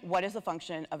again, what is the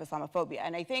function of Islamophobia?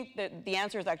 And I think that the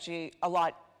answer is actually a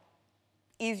lot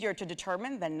easier to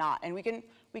determine than not. And we can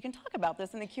talk about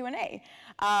this in the Q&A.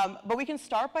 But we can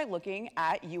start by looking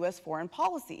at US foreign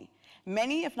policy.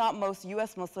 Many, if not most,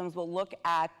 US Muslims will look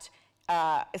at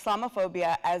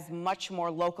Islamophobia as much more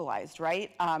localized,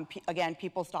 right? Again,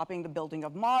 people stopping the building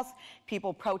of mosques,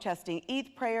 people protesting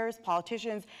Eid prayers,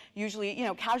 politicians usually,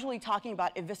 casually talking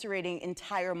about eviscerating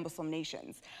entire Muslim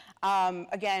nations.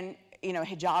 Again,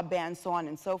 hijab bans, so on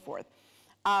and so forth.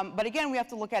 But again, we have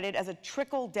to look at it as a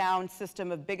trickle-down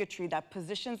system of bigotry that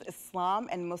positions Islam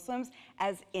and Muslims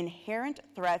as inherent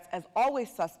threats, as always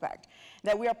suspect,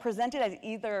 that we are presented as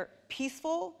either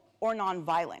peaceful or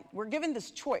nonviolent. We're given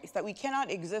this choice that we cannot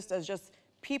exist as just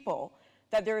people,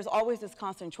 that there is always this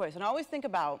constant choice. And I always think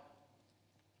about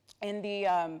in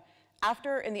the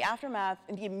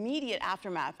immediate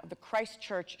aftermath of the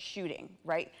Christchurch shooting,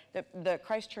 right? The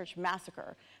Christchurch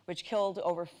massacre, which killed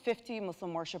over 50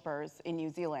 Muslim worshippers in New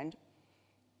Zealand.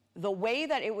 The way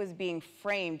that it was being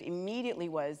framed immediately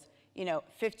was,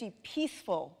 50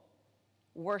 peaceful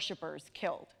worshippers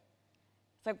killed.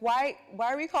 It's like, why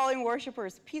are we calling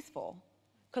worshipers peaceful?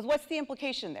 Because what's the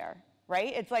implication there,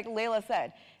 right? It's like Laila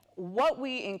said, what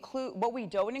we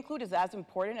don't include is as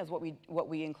important as what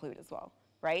we include as well,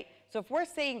 right? So if we're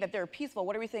saying that they're peaceful,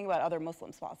 what are we saying about other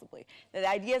Muslims possibly? The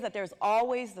idea is that there's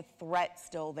always the threat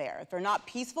still there. If they're not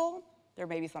peaceful, there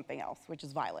may be something else, which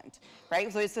is violent,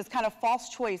 right? So it's this kind of false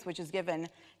choice which is given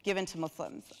to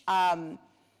Muslims.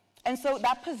 And so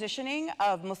that positioning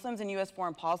of Muslims in U.S.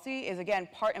 foreign policy is, again,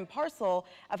 part and parcel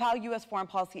of how U.S. foreign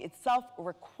policy itself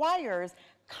requires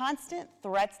constant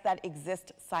threats that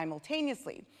exist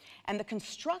simultaneously. And the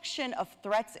construction of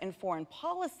threats in foreign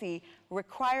policy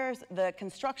requires the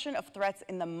construction of threats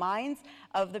in the minds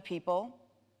of the people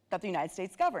that the United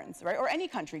States governs, right? Or any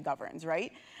country governs,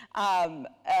 right?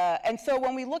 And so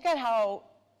when we look at how,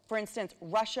 for instance,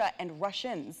 Russia and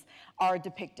Russians are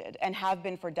depicted and have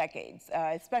been for decades,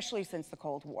 especially since the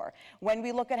Cold War. When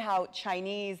we look at how the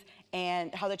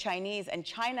Chinese and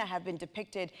China have been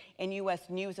depicted in U.S.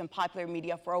 news and popular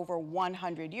media for over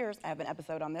 100 years, I have an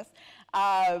episode on this,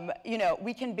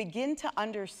 we can begin to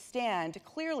understand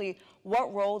clearly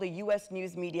what role the U.S.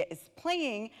 news media is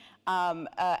playing,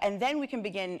 and then we can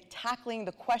begin tackling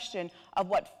the question of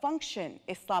what function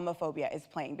Islamophobia is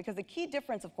playing. Because the key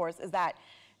difference, of course, is that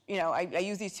I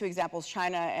use these two examples,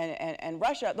 China and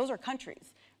Russia. Those are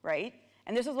countries, right?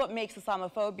 And this is what makes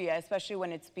Islamophobia, especially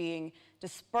when it's being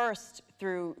dispersed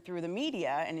through the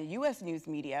media and the U.S. news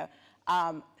media,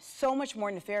 so much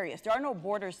more nefarious. There are no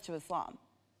borders to Islam,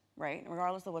 right?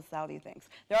 Regardless of what Saudi thinks.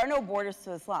 There are no borders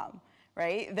to Islam,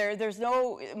 right?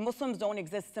 Muslims don't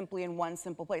exist simply in one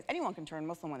simple place. Anyone can turn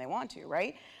Muslim when they want to,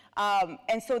 right?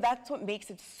 And so that's what makes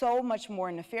it so much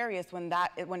more nefarious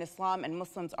when Islam and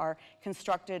Muslims are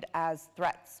constructed as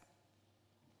threats.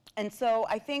 And so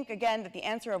I think, again, that the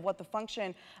answer of what the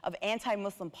function of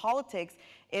anti-Muslim politics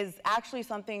is actually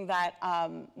something that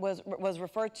was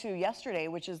referred to yesterday,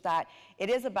 which is that it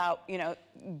is about,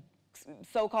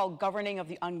 so-called governing of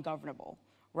the ungovernable,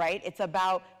 right? It's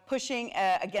about pushing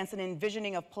against an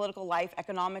envisioning of political life,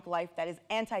 economic life that is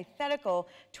antithetical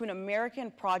to an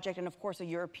American project and, of course, a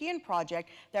European project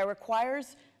that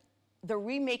requires the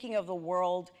remaking of the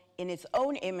world in its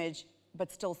own image,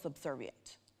 but still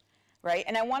subservient. Right?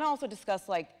 And I want to also discuss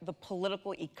the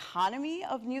political economy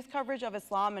of news coverage of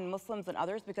Islam and Muslims and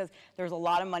others, because there's a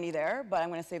lot of money there, but I'm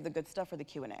going to save the good stuff for the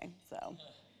Q&A. So,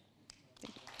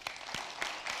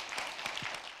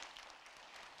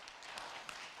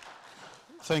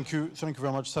 thank you. Thank you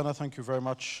very much, Sana. Thank you very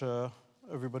much,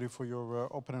 everybody, for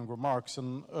your opening remarks.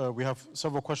 And we have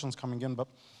several questions coming in, but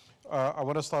I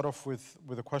want to start off with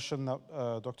a question that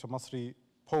Dr. Masri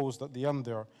posed at the end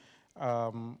there,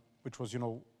 which was,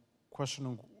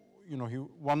 questioning,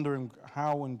 wondering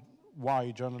how and why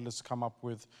journalists come up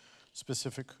with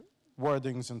specific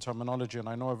wordings and terminology. And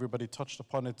I know everybody touched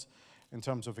upon it in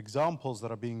terms of examples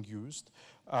that are being used.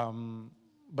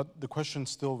 But the question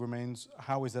still remains,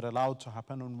 how is it allowed to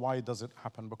happen and why does it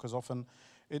happen? Because often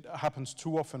it happens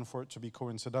too often for it to be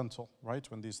coincidental, right,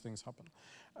 when these things happen.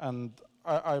 And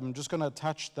I'm just going to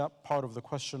attach that part of the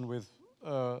question with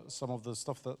some of the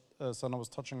stuff that Sana was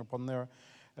touching upon there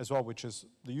as well, which is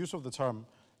the use of the term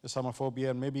Islamophobia,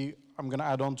 and maybe I'm going to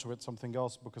add on to it something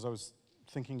else because I was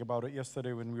thinking about it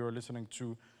yesterday when we were listening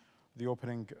to the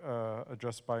opening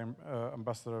address by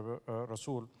Ambassador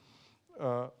Rasool.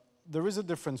 There is a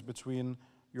difference between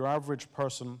your average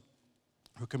person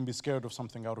who can be scared of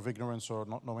something out of ignorance or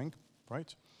not knowing,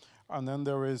 right? And then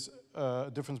there is a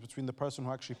difference between the person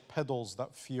who actually peddles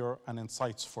that fear and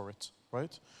incites for it,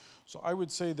 right? So I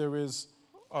would say there is,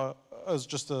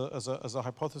 as a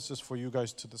hypothesis for you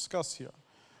guys to discuss here,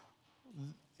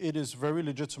 it is very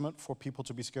legitimate for people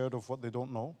to be scared of what they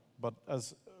don't know, but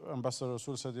as Ambassador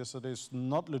Rasool said yesterday, it's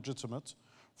not legitimate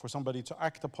for somebody to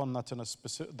act upon that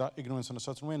that ignorance in a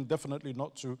certain way, and definitely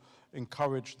not to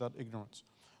encourage that ignorance.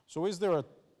 So is there a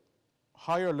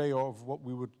higher layer of what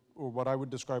we would, or what I would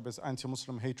describe as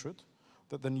anti-Muslim hatred,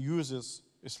 that then uses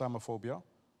Islamophobia,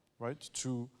 right,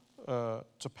 to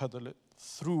peddle it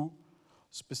through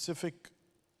specifically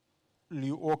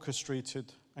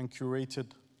orchestrated and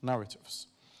curated narratives?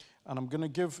 And I'm going to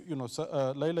give,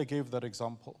 Laila gave that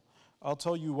example. I'll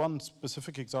tell you one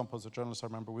specific example as a journalist I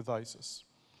remember with ISIS.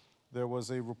 There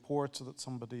was a report that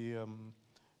somebody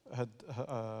had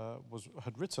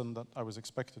written that I was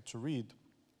expected to read,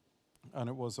 and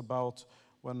it was about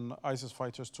when ISIS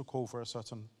fighters took over a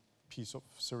certain piece of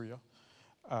Syria.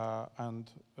 And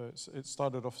it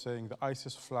started off saying the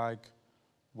ISIS flag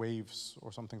waves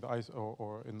or something,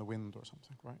 or in the wind or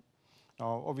something, right?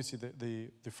 Now, obviously,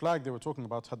 the flag they were talking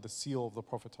about had the seal of the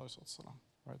Prophet ﷺ,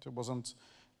 right? It wasn't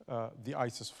the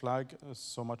ISIS flag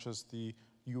so much as the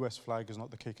US flag is not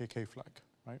the KKK flag,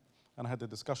 right? And I had a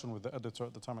discussion with the editor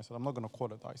at the time. I said, I'm not going to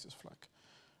call it the ISIS flag.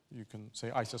 You can say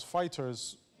ISIS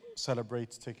fighters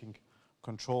celebrate taking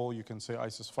control. You can say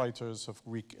ISIS fighters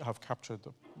have captured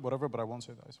whatever, but I won't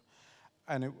say that.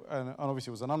 And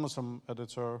obviously it was a non-Muslim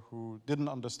editor who didn't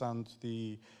understand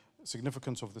the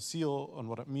significance of the seal and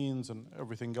what it means and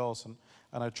everything else. And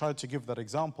I tried to give that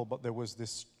example, but there was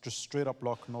this just straight up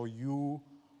block, no, you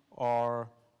are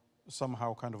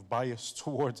somehow kind of biased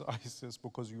towards ISIS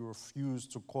because you refuse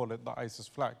to call it the ISIS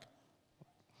flag.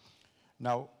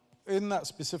 Now, in that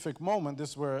specific moment, this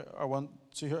is where I want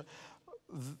to hear,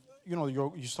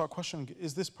 you start questioning,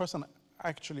 is this person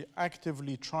actually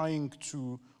actively trying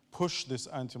to push this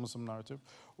anti-Muslim narrative,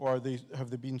 or have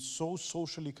they been so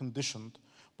socially conditioned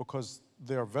because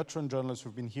they are veteran journalists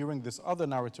who've been hearing this other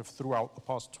narrative throughout the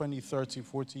past 20, 30,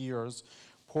 40 years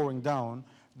pouring down,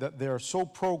 that they are so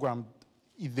programmed,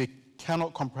 they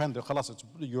cannot comprehend it.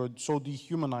 You're so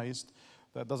dehumanized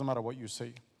that it doesn't matter what you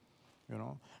say.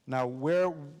 Now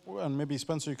and maybe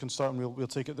Spencer, you can start and we'll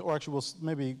take it, or actually we'll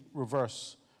maybe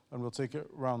reverse and we'll take it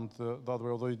around the other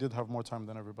way, although you did have more time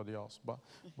than everybody else. But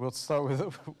we'll start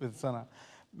with Sana.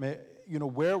 Where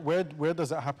does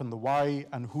that happen? The why,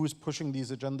 and who's pushing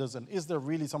these agendas, and is there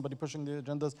really somebody pushing the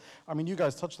agendas? I mean, you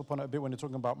guys touched upon it a bit when you're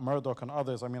talking about Murdoch and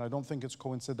others. I mean, I don't think it's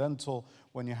coincidental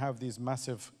when you have these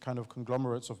massive kind of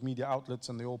conglomerates of media outlets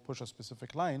and they all push a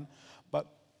specific line. But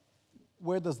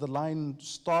where does the line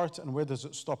start and where does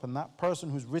it stop? And that person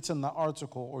who's written that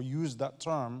article or used that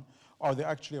term, are they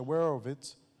actually aware of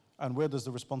it? And where does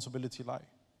the responsibility lie?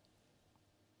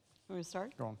 Want me to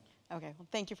start? Go on. Okay, well,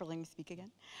 thank you for letting me speak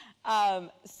again.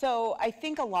 So I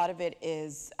think a lot of it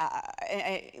is,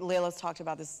 Laila's talked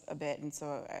about this a bit, and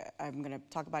so I'm going to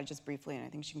talk about it just briefly, and I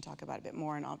think she can talk about it a bit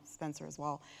more, and Spencer as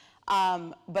well.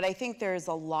 But I think there's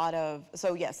a lot of,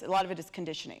 so yes, a lot of it is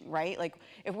conditioning, right? Like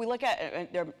if we look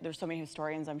at, there's so many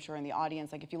historians, I'm sure, in the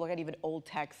audience, like if you look at even old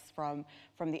texts from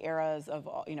the eras of,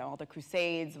 all the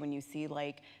Crusades, when you see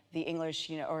like the English,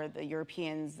 or the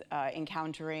Europeans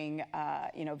encountering,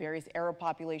 various Arab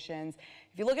populations,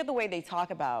 if you look at the way they talk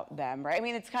about them, right? I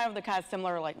mean, it's kind of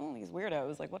similar, like, oh, these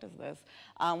weirdos, like, what is this?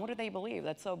 What do they believe?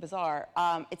 That's so bizarre.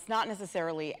 It's not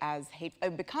necessarily as hateful.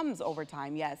 It becomes over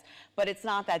time, yes, but it's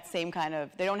not that same kind of,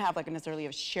 they don't have like necessarily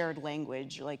a shared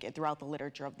language, like throughout the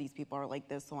literature of these people are like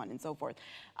this, so on and so forth.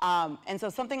 And so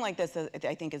something like this,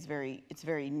 I think is it's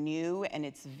very new, and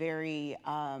it's very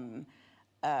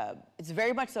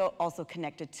much so also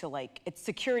connected to like, it's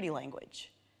security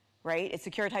language. Right? It's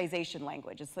securitization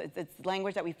language. It's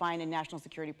language that we find in national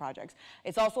security projects.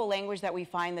 It's also a language that we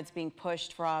find that's being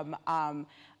pushed from, what's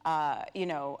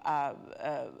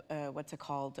it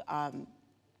called?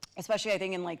 Especially, I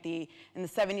think, in the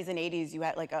 70s and 80s, you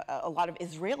had like a lot of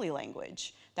Israeli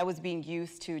language that was being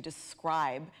used to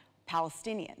describe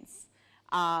Palestinians.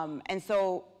 And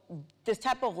so this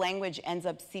type of language ends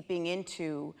up seeping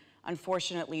into,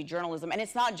 unfortunately, journalism. And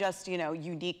it's not just,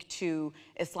 unique to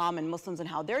Islam and Muslims and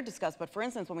how they're discussed, but for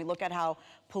instance, when we look at how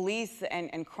police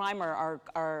and crime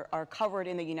are covered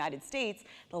in the United States,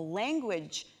 the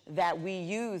language that we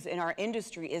use in our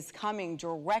industry is coming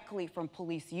directly from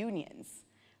police unions,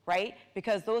 right?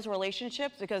 Because those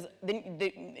relationships, because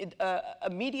a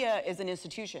media is an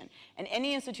institution, and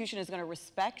any institution is going to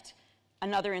respect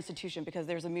another institution because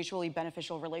there's a mutually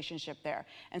beneficial relationship there.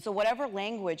 And so whatever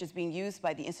language is being used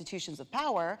by the institutions of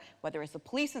power, whether it's the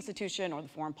police institution or the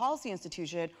foreign policy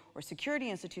institution or security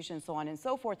institution, so on and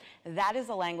so forth, that is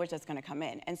the language that's going to come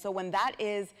in. And so when that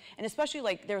is, and especially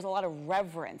like there's a lot of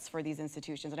reverence for these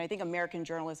institutions, and I think American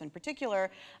journalists in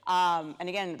particular, and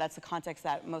again, that's the context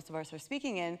that most of us are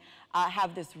speaking in,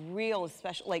 have this real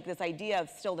special, like this idea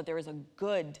of still that there is a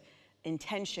good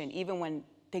intention, even when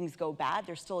things go bad,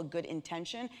 there's still a good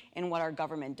intention in what our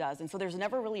government does. And so there's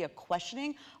never really a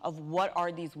questioning of what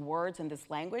are these words and this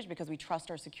language, because we trust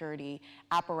our security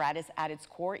apparatus at its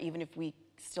core, even if we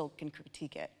still can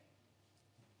critique it.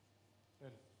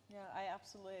 Yeah, I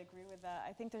absolutely agree with that.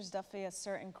 I think there's definitely a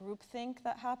certain groupthink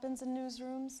that happens in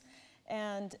newsrooms.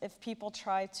 And if people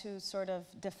try to sort of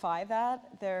defy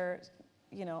that, they're,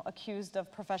 you know, accused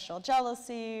of professional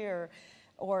jealousy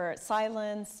or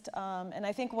silenced. And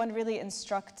I think one really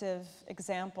instructive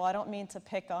example, I don't mean to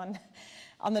pick on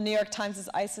the New York Times'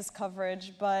 ISIS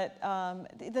coverage, but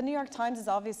the New York Times is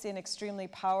obviously an extremely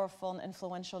powerful and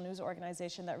influential news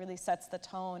organization that really sets the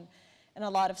tone in a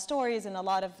lot of stories, and a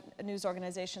lot of news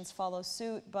organizations follow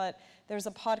suit. But there's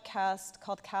a podcast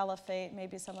called Caliphate,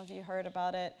 maybe some of you heard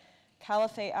about it.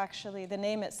 Caliphate, actually, the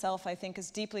name itself, I think, is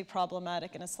deeply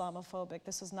problematic and Islamophobic.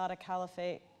 This was not a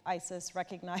caliphate, ISIS,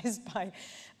 recognized by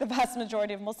the vast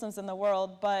majority of Muslims in the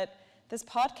world. But this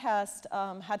podcast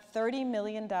had 30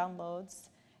 million downloads,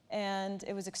 and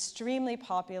it was extremely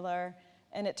popular,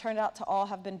 and it turned out to all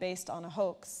have been based on a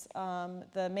hoax.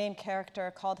 The main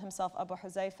character called himself Abu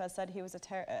Huzaifa, said he was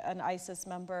an ISIS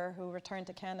member who returned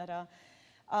to Canada.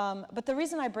 But the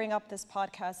reason I bring up this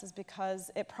podcast is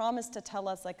because it promised to tell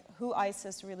us like who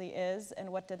ISIS really is and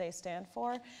what do they stand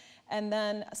for. And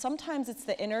then sometimes it's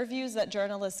the interviews that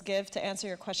journalists give to answer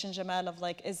your question, Jamal, of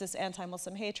like, is this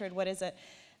anti-Muslim hatred? What is it?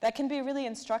 That can be really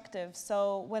instructive.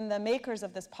 So when the makers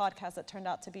of this podcast that turned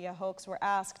out to be a hoax were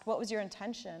asked, what was your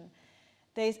intention?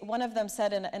 One of them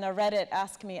said in a Reddit,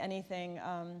 Ask Me Anything,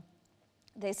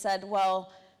 they said,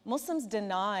 well, Muslims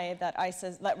deny that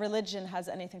that religion has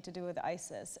anything to do with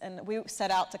ISIS. And we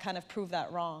set out to kind of prove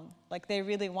that wrong. Like they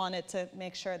really wanted to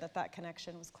make sure that that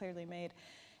connection was clearly made,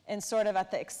 and sort of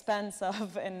at the expense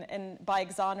of, and by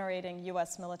exonerating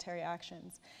US military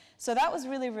actions. So that was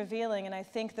really revealing, and I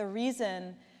think the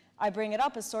reason I bring it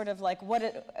up is sort of like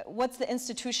what's the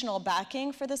institutional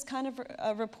backing for this kind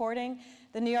of reporting.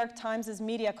 The New York Times'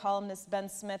 media columnist Ben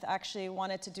Smith actually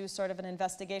wanted to do sort of an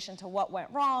investigation to what went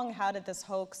wrong, how did this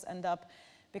hoax end up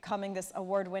becoming this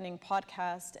award-winning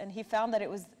podcast, and he found that it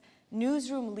was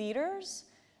newsroom leaders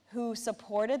who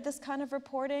supported this kind of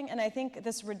reporting, and I think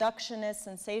this reductionist,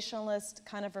 sensationalist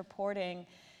kind of reporting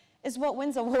is what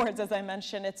wins awards, as I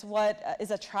mentioned. It's what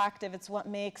is attractive, it's what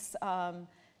makes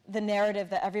the narrative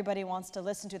that everybody wants to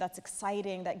listen to, that's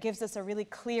exciting, that gives us a really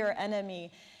clear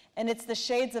enemy. And it's the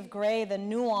shades of gray, the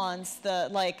nuance, the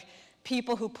like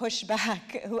people who push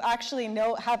back, who actually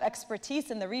have expertise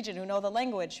in the region, who know the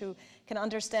language, who can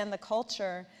understand the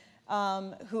culture,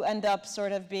 who end up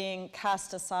sort of being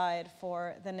cast aside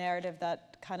for the narrative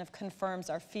that kind of confirms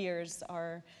our fears,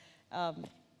 our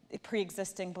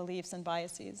pre-existing beliefs and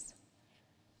biases.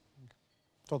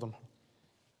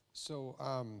 So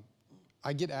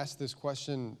I get asked this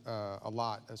question a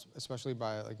lot, especially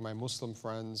by like my Muslim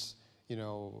friends, you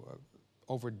know,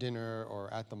 over dinner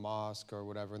or at the mosque or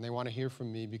whatever, and they want to hear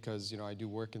from me because, you know, I do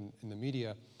work in the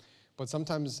media. But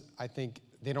sometimes I think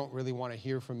they don't really want to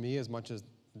hear from me as much as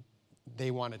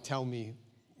they want to tell me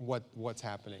what's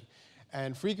happening.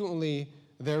 And frequently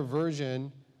their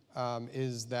version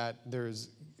is that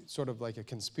there's sort of like a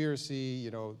conspiracy,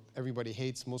 you know, everybody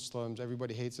hates Muslims,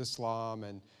 everybody hates Islam,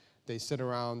 and they sit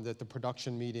around at the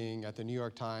production meeting at the New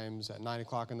York Times at 9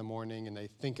 o'clock in the morning, and they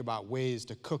think about ways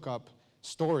to cook up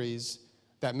stories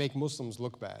that make Muslims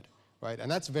look bad, right? And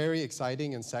that's very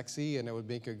exciting and sexy, and it would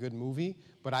make a good movie,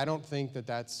 but I don't think that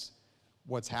that's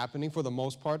what's happening for the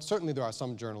most part. Certainly there are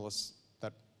some journalists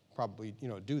that probably, you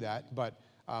know, do that, but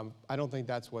I don't think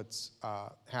that's what's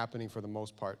happening for the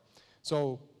most part.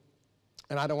 So,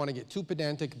 and I don't want to get too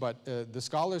pedantic, but the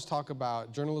scholars talk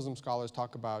about, journalism scholars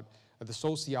talk about the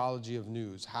sociology of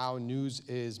news, how news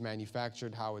is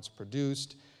manufactured, how it's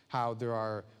produced, how there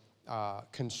are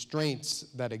constraints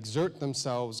that exert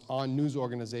themselves on news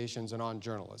organizations and on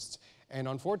journalists. And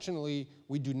unfortunately,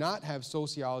 we do not have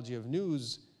sociology of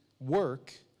news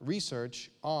work,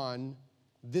 research on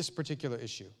this particular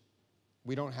issue.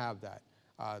 We don't have that.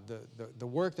 The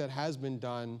work that has been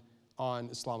done on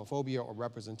Islamophobia or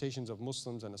representations of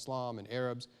Muslims and Islam and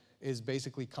Arabs is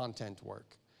basically content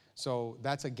work. So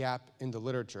that's a gap in the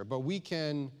literature. But we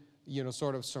can, you know,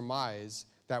 sort of surmise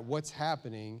that what's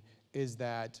happening is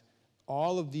that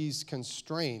all of these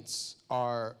constraints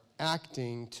are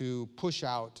acting to push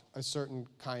out a certain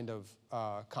kind of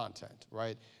content,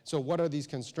 right? So what are these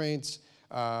constraints?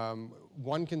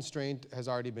 One constraint has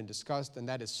already been discussed, and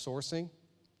that is sourcing.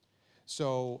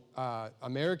 So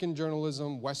American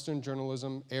journalism, Western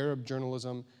journalism, Arab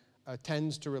journalism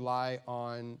tends to rely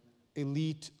on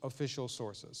elite official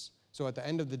sources. So at the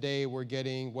end of the day, we're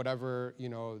getting whatever, you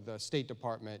know, the State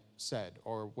Department said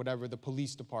or whatever the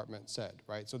police department said,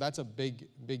 right? So that's a big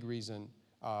reason.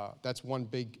 That's one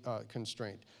big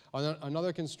constraint.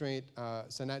 Another constraint,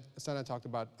 Sana talked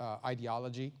about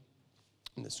ideology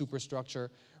and the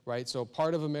superstructure, right? So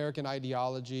part of American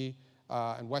ideology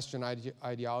and Western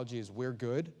ideology is we're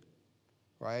good,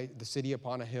 right? The city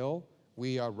upon a hill.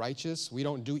 We are righteous. We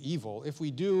don't do evil. If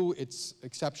we do, it's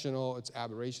exceptional. It's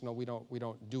aberrational. We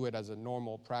don't do it as a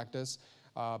normal practice.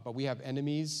 But we have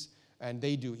enemies, and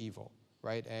they do evil,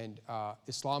 right? And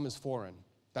Islam is foreign.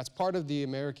 That's part of the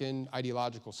American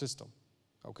ideological system.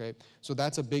 Okay, so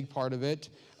that's a big part of it.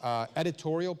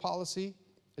 Editorial policy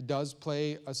does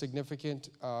play a significant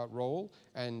role,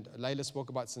 and Laila spoke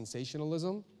about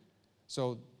sensationalism.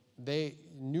 So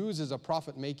news is a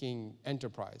profit-making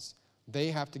enterprise. They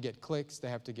have to get clicks, they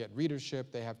have to get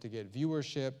readership, they have to get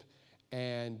viewership,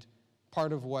 and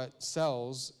part of what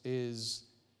sells is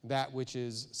that which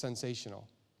is sensational.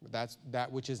 That's that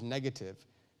which is negative.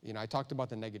 You know, I talked about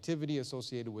the negativity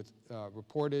associated with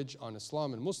reportage on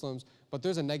Islam and Muslims, but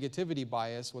there's a negativity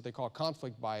bias, what they call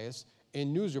conflict bias,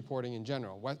 in news reporting in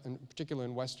general, in particular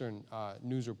in Western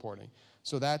news reporting.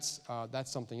 So that's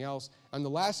something else. And the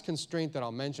last constraint that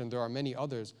I'll mention, there are many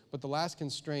others, but the last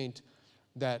constraint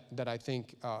that I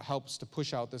think helps to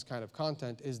push out this kind of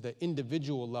content is the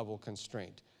individual level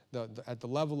constraint, at the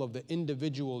level of the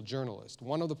individual journalist.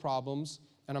 One of the problems,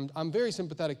 and I'm very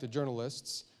sympathetic to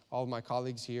journalists, all of my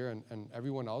colleagues here and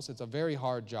everyone else, it's a very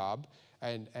hard job,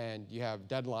 and you have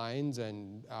deadlines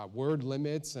and word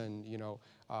limits and, you know,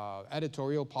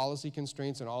 editorial policy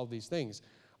constraints and all of these things.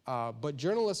 But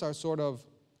journalists are sort of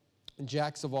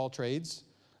jacks of all trades.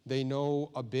 They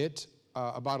know a bit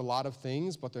about a lot of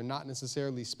things, but they're not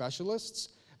necessarily specialists.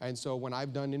 And so when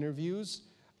I've done interviews,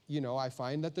 you know, I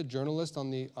find that the journalist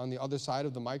on the other side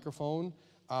of the microphone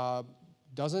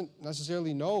doesn't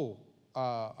necessarily know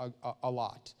a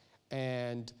lot,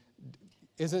 and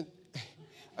isn't.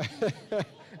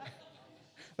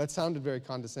 That sounded very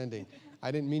condescending. I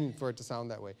didn't mean for it to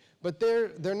sound that way. But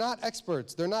they're not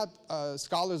experts. They're not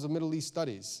scholars of Middle East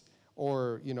studies,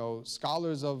 or, you know,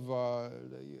 scholars of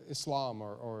Islam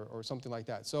or something like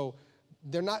that. So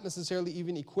they're not necessarily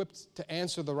even equipped to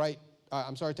answer the right,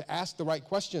 to ask the right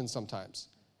questions sometimes.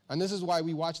 And this is why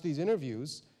we watch these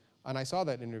interviews, and I saw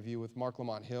that interview with Mark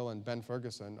Lamont Hill and Ben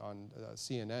Ferguson on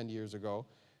CNN years ago.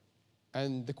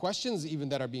 And the questions even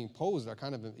that are being posed are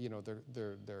kind of, you know,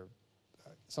 they're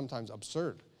sometimes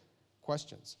absurd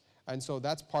questions. And so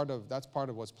that's part of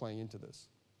what's playing into this.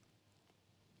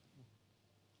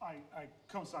 I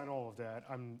co-sign all of that.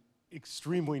 I'm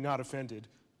extremely not offended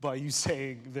by you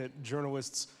saying that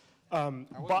journalists. I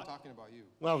wasn't talking about you.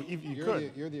 Well, you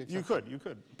could. You're the exception. You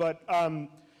could. But I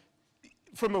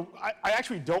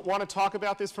actually don't want to talk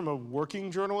about this from a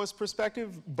working journalist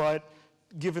perspective. But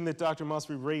given that Dr.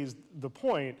 Elmasry raised the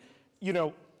point, you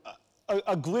know,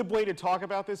 a glib way to talk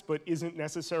about this, but isn't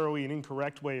necessarily an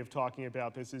incorrect way of talking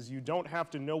about this, is you don't have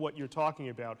to know what you're talking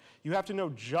about. You have to know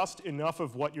just enough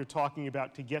of what you're talking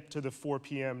about to get to the 4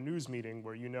 p.m. news meeting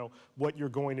where you know what you're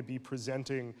going to be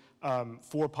presenting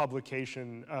for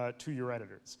publication to your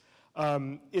editors.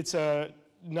 It's a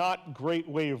not great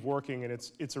way of working, and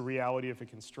it's a reality of a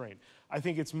constraint. I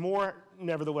think it's more,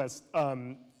 nevertheless,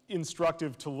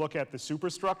 instructive to look at the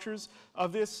superstructures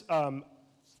of this.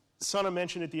 Sana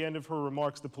mentioned at the end of her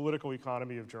remarks the political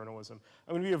economy of journalism.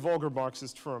 I'm going to be a vulgar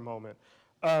Marxist for a moment.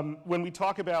 When we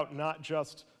talk about not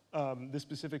just the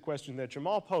specific question that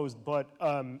Jamal posed, but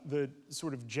the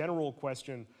sort of general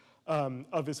question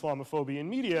of Islamophobia in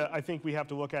media, I think we have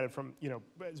to look at it from, you know,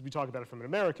 as we talk about it from an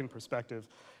American perspective,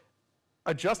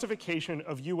 a justification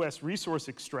of US resource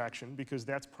extraction, because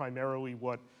that's primarily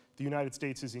what the United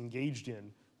States is engaged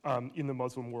in the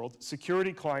Muslim world,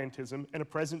 security clientism,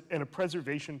 and a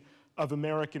preservation of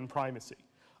American primacy.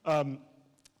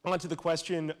 Onto the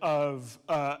question of,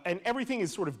 and everything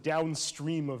is sort of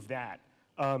downstream of that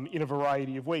in a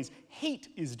variety of ways. Hate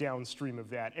is downstream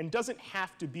of that and doesn't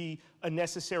have to be a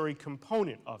necessary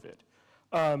component of it.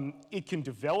 It can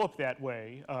develop that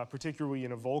way, particularly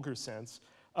in a vulgar sense,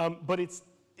 but it's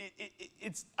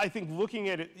I think looking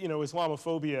at it, you know,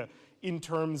 Islamophobia in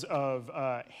terms of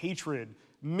hatred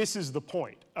misses the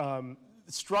point.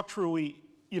 Structurally,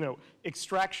 you know,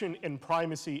 extraction and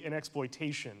primacy and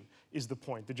exploitation is the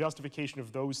point. The justification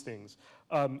of those things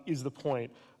is the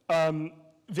point.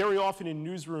 Very often in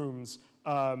newsrooms,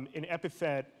 an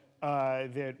epithet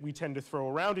that we tend to throw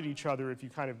around at each other if you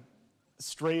kind of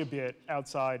stray a bit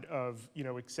outside of, you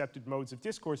know, accepted modes of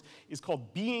discourse is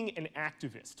called being an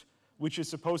activist, which is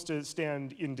supposed to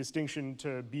stand in distinction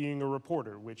to being a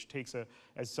reporter, which takes a,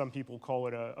 as some people call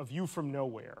it, a view from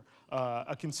nowhere,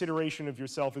 a consideration of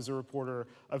yourself as a reporter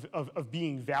of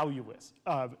being valueless.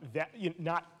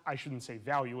 I shouldn't say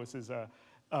valueless as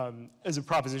a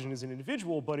proposition as an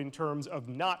individual, but in terms of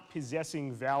not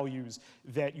possessing values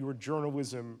that your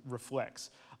journalism reflects.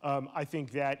 I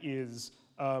think that is,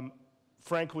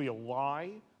 frankly, a lie.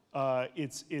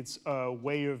 It's a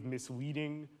way of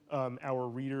misleading our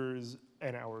readers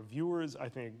and our viewers. I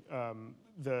think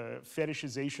the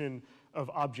fetishization of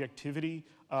objectivity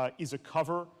is a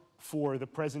cover for the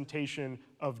presentation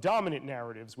of dominant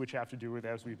narratives, which have to do with,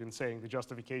 as we've been saying, the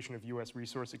justification of US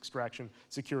resource extraction,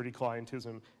 security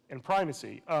clientism, and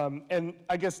primacy. And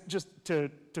I guess just to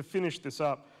finish this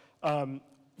up,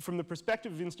 from the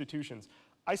perspective of institutions,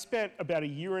 I spent about a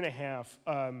year and a half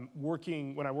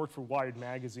working, when I worked for Wired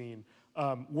magazine,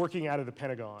 working out of the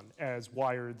Pentagon as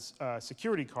Wired's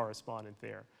security correspondent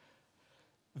there.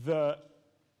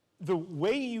 The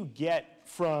way you get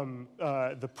from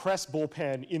the press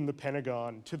bullpen in the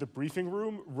Pentagon to the briefing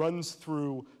room runs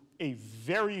through a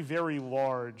very, very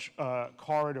large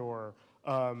corridor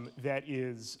that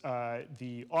is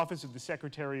the Office of the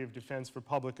Secretary of Defense for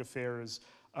Public Affairs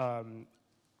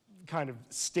kind of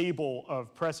stable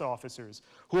of press officers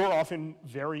who are often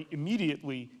very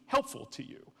immediately helpful to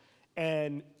you.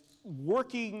 And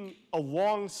working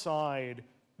alongside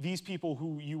these people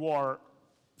who you are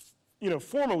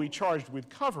formally charged with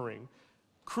covering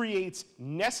creates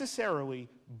necessarily,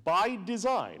 by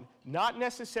design, not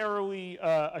necessarily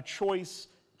a choice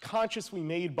consciously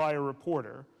made by a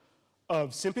reporter,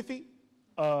 of sympathy,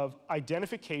 of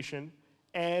identification,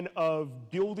 and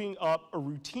of building up a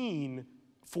routine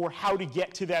for how to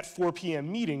get to that 4 p.m.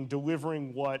 meeting,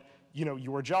 delivering what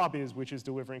your job is, which is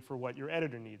delivering for what your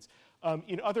editor needs.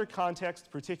 In other contexts,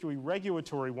 particularly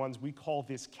regulatory ones, we call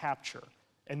this capture.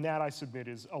 And that, I submit,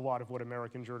 is a lot of what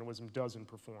American journalism does and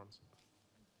performs.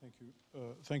 Thank you.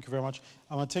 Thank you very much.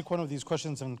 I'm going to take one of these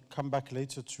questions and come back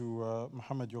later to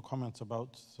Mohamad, your comment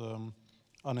about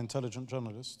unintelligent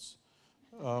journalists.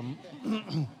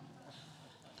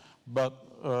 But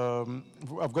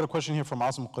I've got a question here from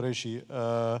Asim Qureshi.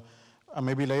 And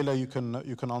maybe Laila, you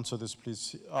can answer this,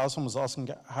 please. Asim was asking,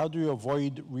 how do you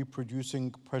avoid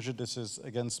reproducing prejudices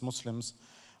against Muslims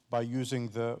by using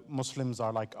the Muslims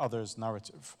are like others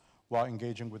narrative while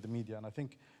engaging with the media? And I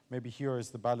think maybe here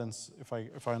is the balance, if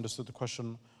I understood the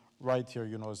question right here,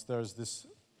 is there's this,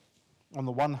 on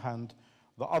the one hand,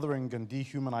 the othering and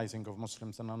dehumanizing of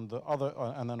Muslims, and on the other,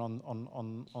 and then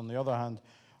on the other hand,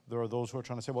 there are those who are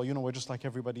trying to say, well, we're just like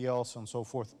everybody else and so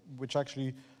forth, which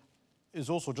actually is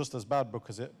also just as bad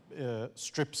because it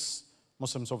strips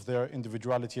Muslims of their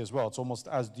individuality as well. It's almost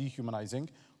as dehumanizing,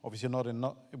 obviously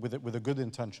not with a good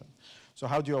intention. So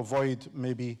how do you avoid,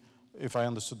 maybe, if I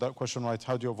understood that question right,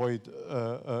 how do you avoid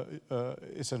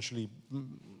essentially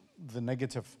the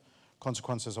negative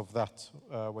consequences of that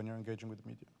when you're engaging with the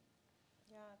media?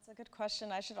 Yeah, it's a good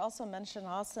question. I should also mention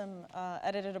Asim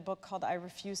edited a book called I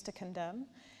Refuse to Condemn,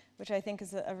 which I think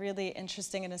is a really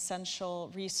interesting and essential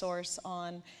resource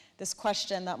on this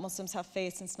question that Muslims have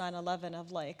faced since 9/11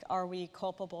 of like, are we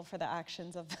culpable for the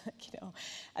actions of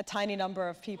a tiny number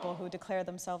of people who declare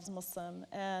themselves Muslim?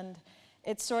 And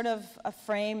it's sort of a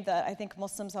frame that I think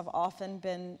Muslims have often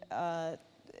been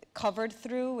covered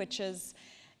through, which is,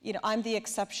 I'm the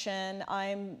exception,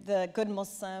 I'm the good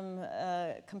Muslim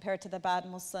compared to the bad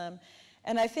Muslim.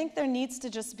 And I think there needs to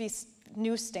just be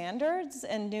new standards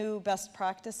and new best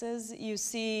practices. You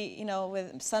see,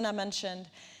 with Sana mentioned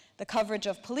the coverage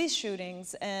of police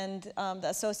shootings, and the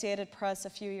Associated Press a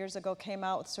few years ago came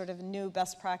out with sort of new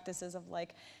best practices of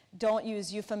like, don't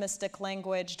use euphemistic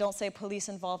language, don't say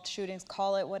police-involved shootings,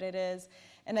 call it what it is.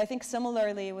 And I think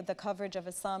similarly with the coverage of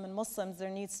Islam and Muslims, there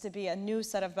needs to be a new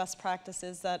set of best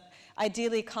practices that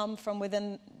ideally come from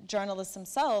within journalists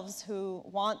themselves who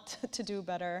want to do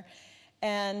better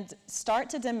and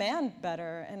start to demand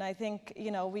better. And I think,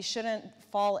 we shouldn't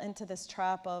fall into this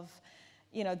trap of,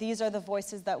 these are the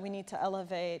voices that we need to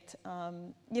elevate.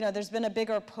 There's been a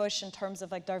bigger push in terms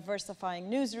of like diversifying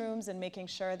newsrooms and making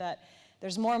sure that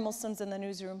there's more Muslims in the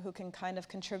newsroom who can kind of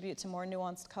contribute to more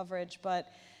nuanced coverage.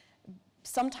 But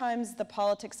sometimes the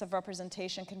politics of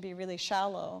representation can be really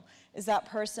shallow. Is that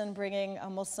person bringing a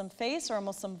Muslim face or a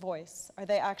Muslim voice? Are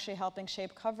they actually helping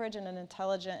shape coverage in an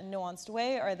intelligent and nuanced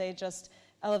way, or are they just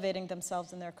elevating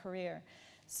themselves in their career?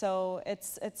 So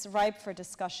it's ripe for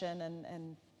discussion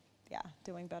and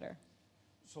doing better.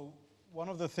 So one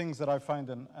of the things that I find,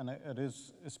 and it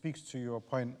speaks to your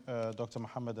point, Dr.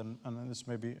 Mohamad, and this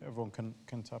maybe everyone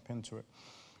can tap into it.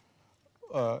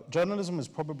 Journalism is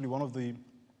probably one of the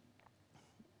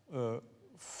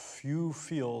few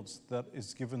fields that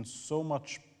is given so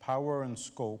much power and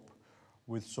scope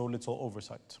with so little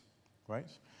oversight, right?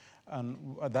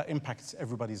 And that impacts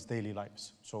everybody's daily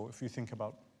lives. So if you think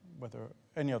about whether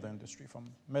any other industry,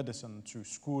 from medicine to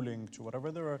schooling to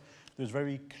whatever, there's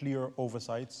very clear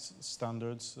oversights,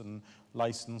 standards and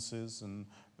licenses and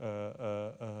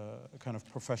kind of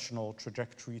professional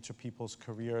trajectory to people's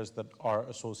careers that are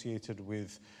associated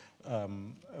with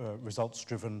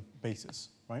results-driven basis,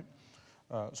 right?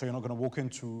 So you're not going to walk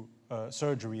into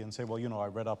surgery and say, well, you know, I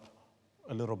read up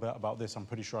a little bit about this, I'm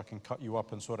pretty sure I can cut you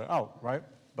up and sort it out, right?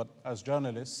 But as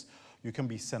journalists, you can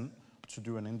be sent to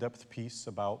do an in-depth piece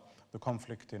about the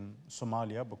conflict in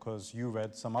Somalia because you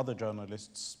read some other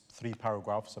journalists' 3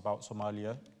 paragraphs about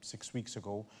Somalia 6 weeks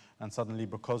ago, and suddenly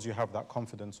because you have that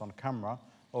confidence on camera,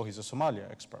 oh, he's a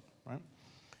Somalia expert, right?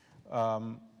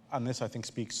 And this, I think,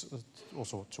 speaks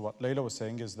also to what Laila was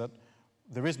saying, is that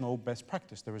there is no best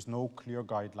practice, there is no clear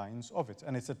guidelines of it,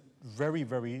 and it's a very,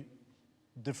 very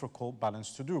difficult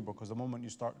balance to do, because the moment you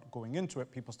start going into it,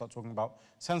 people start talking about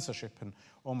censorship and,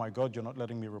 oh my God, you're not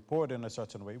letting me report in a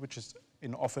certain way, which is,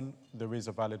 often there is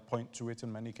a valid point to it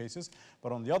in many cases.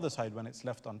 But on the other side, when it's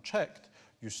left unchecked,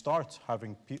 you start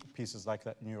having pieces like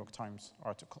that New York Times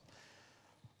article.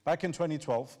 Back in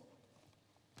 2012,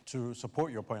 to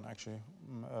support your point actually,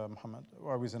 Mohamad,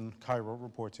 I was in Cairo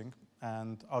reporting,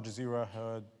 and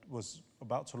Aljazeera was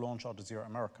about to launch Aljazeera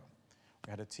America.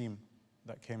 We had a team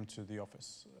that came to the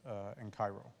office in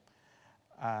Cairo.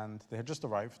 And they had just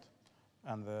arrived,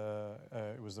 and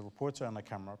it was the reporter and a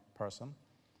camera person.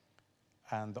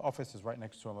 And the office is right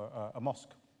next to a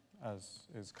mosque, as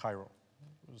is Cairo,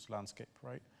 it was landscape,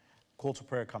 right? Call to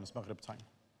prayer comes, Maghrib time.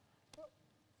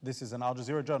 This is an Al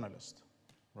Jazeera journalist,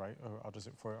 right?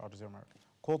 For Al Jazeera America.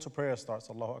 Call to prayer starts,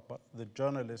 Allahu Akbar. The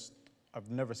journalist, I've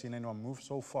never seen anyone move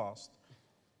so fast,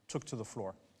 took to the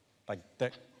floor, like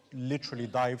that. Literally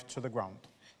dived to the ground,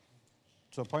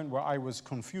 to a point where I was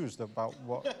confused about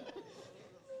what,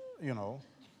 you know.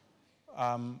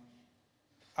 And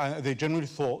they genuinely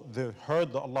thought they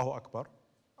heard the Allahu Akbar,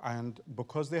 and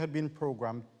because they had been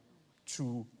programmed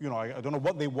to, you know, I don't know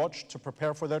what they watched to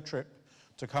prepare for their trip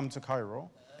to come to Cairo,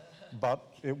 but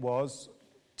it was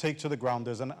take to the ground,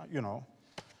 there's an, you know.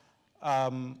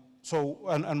 So,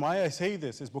 and why I say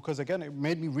this is because, again, it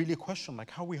made me really question,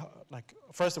 like, how we, like,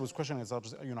 first it was questioning,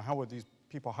 you know, how were these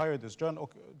people hired as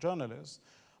journalists?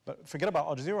 But forget about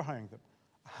Al Jazeera hiring them.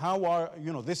 How are,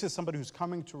 you know, this is somebody who's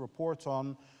coming to report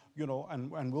on, you know,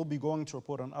 and will be going to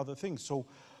report on other things. So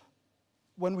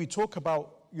when we talk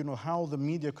about, you know, how the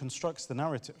media constructs the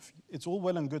narrative, it's all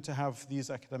well and good to have these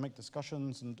academic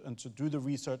discussions and to do the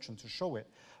research and to show it.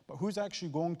 But who's actually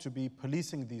going to be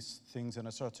policing these things in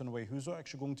a certain way? Who's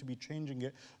actually going to be changing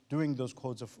it, doing those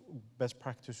codes of best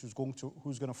practice? Who's going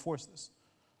to force this?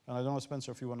 And I don't know,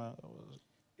 Spencer, if you want to.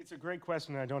 It's a great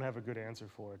question, and I don't have a good answer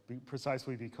for it,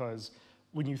 precisely because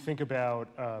when you think about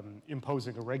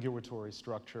imposing a regulatory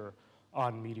structure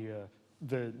on media,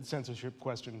 the censorship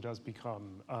question does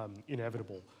become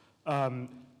inevitable.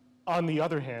 On the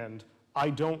other hand, I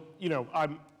don't, you know,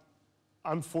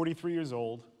 I'm 43 years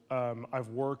old. I've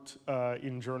worked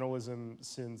in journalism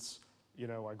since, you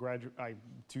know, I graduated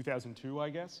 2002, I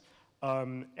guess.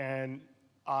 And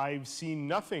I've seen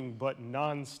nothing but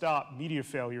nonstop media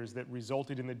failures that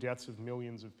resulted in the deaths of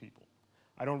millions of people.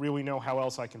 I don't really know how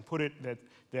else I can put it,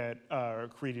 that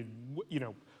created, you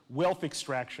know, wealth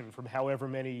extraction from however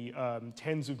many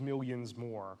tens of millions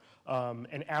more,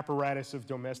 an apparatus of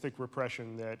domestic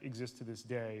repression that exists to this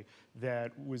day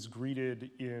that was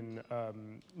greeted in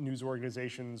news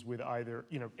organizations with either,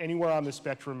 you know, anywhere on the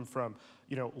spectrum from,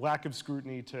 you know, lack of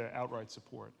scrutiny to outright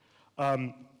support.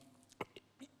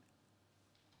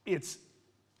 It's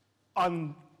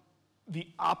on the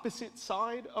opposite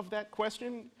side of that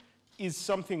question is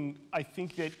something I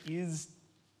think that is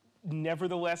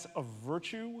nevertheless a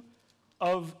virtue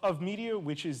of media,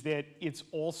 which is that it's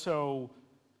also,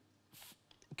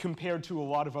 compared to a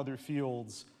lot of other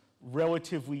fields,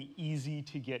 relatively easy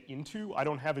to get into. I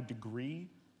don't have a degree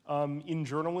in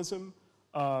journalism,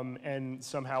 and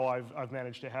somehow I've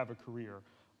managed to have a career.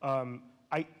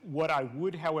 What I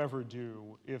would, however,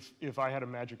 do if I had a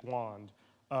magic wand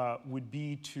would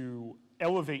be to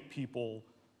elevate people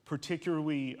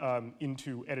particularly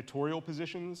into editorial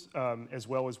positions, as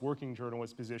well as working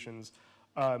journalist positions,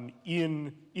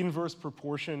 in inverse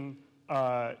proportion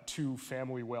to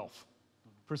family wealth.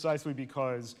 Precisely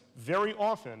because very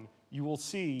often you will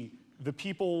see the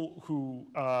people who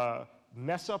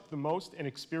mess up the most and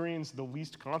experience the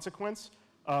least consequence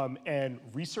and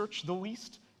research the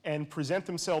least and present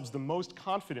themselves the most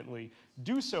confidently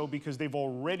do so because they've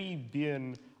already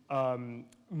been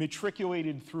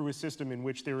matriculated through a system in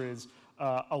which there is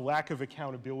a lack of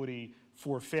accountability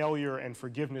for failure and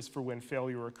forgiveness for when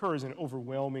failure occurs, and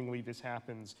overwhelmingly this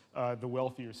happens the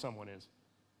wealthier someone is.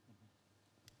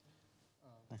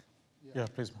 Yeah,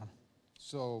 please, Mohamad.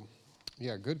 So,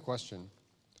 yeah, good question.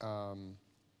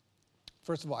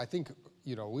 First of all, I think,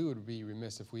 we would be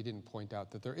remiss if we didn't point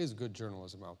out that there is good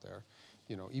journalism out there.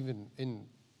 Even in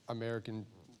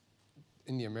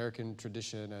the American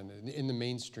tradition and in the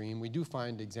mainstream, we do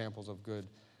find examples of good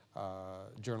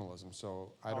journalism.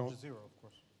 So I don't. Aljazeera, of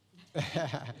course.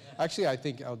 Actually, I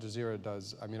think Aljazeera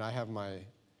does. I mean, I have my,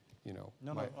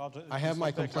 I have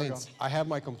my complaints. I have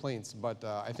my complaints, but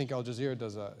I think Aljazeera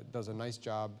does a nice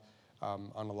job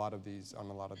on a lot of these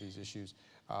issues,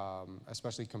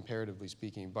 especially comparatively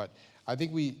speaking. But I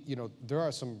think there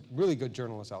are some really good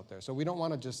journalists out there. So we don't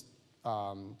want to just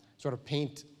sort of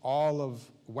paint all of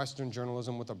Western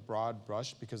journalism with a broad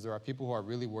brush, because there are people who are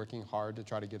really working hard to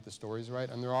try to get the stories right,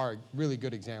 and there are really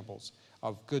good examples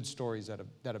of good stories that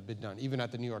have been done, even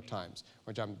at the New York Times,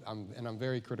 which I'm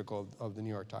very critical of the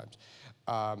New York Times.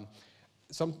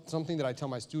 Something that I tell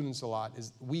my students a lot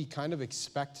is we kind of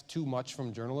expect too much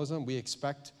from journalism. We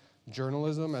expect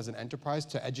journalism as an enterprise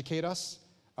to educate us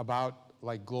about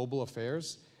global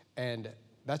affairs, and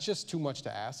that's just too much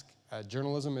to ask.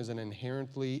 Journalism is an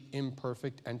inherently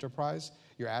imperfect enterprise.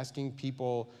 You're asking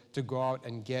people to go out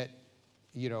and get,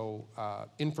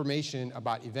 information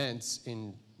about events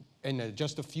in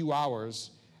just a few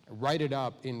hours, write it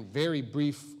up in very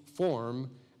brief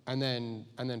form, and then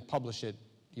publish it,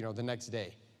 the next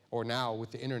day. Or now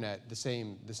with the internet, the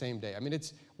same day. I mean,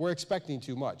 we're expecting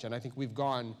too much, and I think we've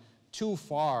gone too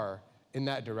far in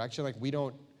that direction. We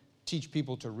don't teach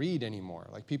people to read anymore.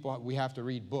 We have to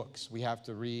read books. We have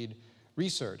to read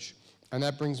research. And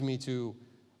that brings me to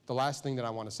the last thing that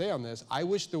I want to say on this. I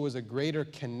wish there was a greater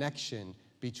connection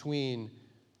between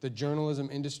the journalism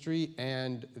industry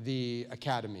and the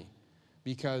academy,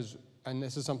 because, and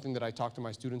this is something that I talk to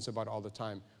my students about all the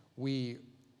time,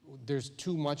 there's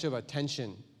too much of a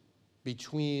tension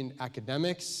between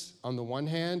academics on the one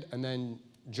hand and then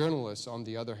journalists on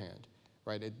the other hand.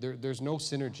 Right? There's no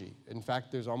synergy. In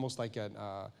fact, there's almost like an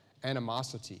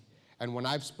animosity. And when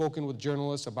I've spoken with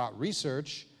journalists about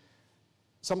research,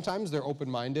 sometimes they're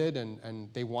open-minded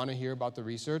and they want to hear about the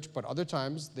research, but other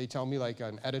times they tell me, like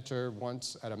an editor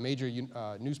once at a major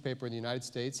newspaper in the United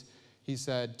States, he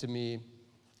said to me,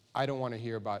 I don't want to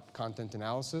hear about content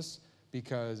analysis,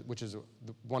 which is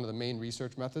one of the main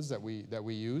research methods that we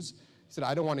use. He said,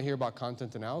 I don't want to hear about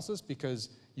content analysis because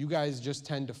you guys just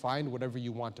tend to find whatever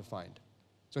you want to find.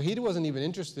 So he wasn't even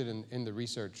interested in the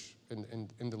research, in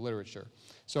the literature.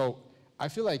 So I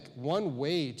feel like one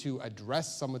way to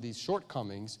address some of these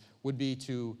shortcomings would be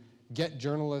to get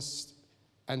journalists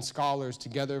and scholars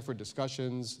together for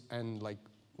discussions and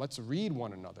let's read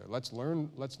one another. Let's learn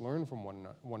from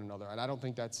one another. And I don't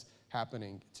think that's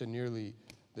happening to nearly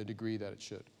the degree that it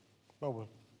should. Well, we're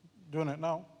doing it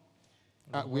now.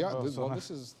 We are. Well, this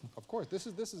is, of course, this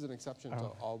is an exception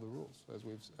to all the rules as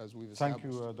we've established. Thank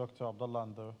you, Dr. Abdullah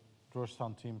and the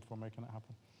Georgetown team for making it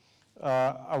happen.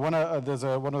 There's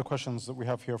one of the questions that we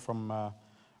have here from the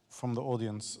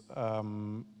audience,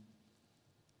 and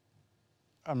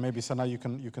maybe Sana, you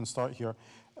can start here.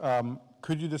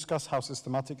 Could you discuss how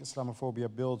systematic Islamophobia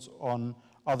builds on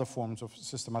other forms of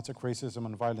systematic racism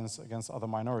and violence against other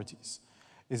minorities?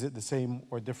 Is it the same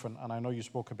or different? And I know you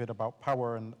spoke a bit about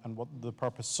power and what the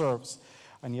purpose serves.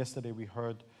 And yesterday we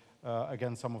heard,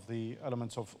 again, some of the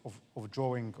elements of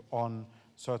drawing on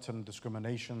certain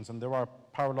discriminations. And there are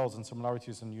parallels and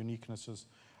similarities and uniquenesses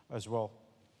as well.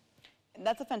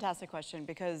 That's a fantastic question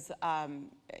because,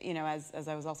 as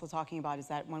I was also talking about, is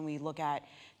that when we look at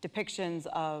depictions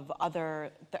of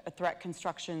other threat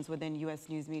constructions within U.S.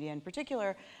 news media in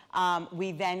particular,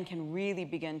 we then can really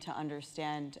begin to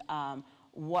understand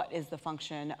what is the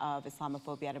function of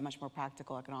Islamophobia at a much more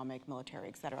practical, economic, military,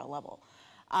 et cetera level.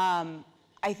 I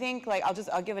think,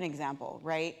 I'll give an example,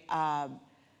 right?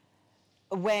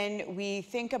 When we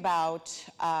think about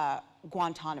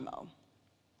Guantanamo,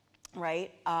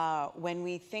 right? When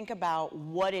we think about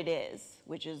what it is,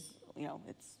 which is,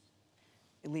 it's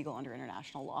illegal under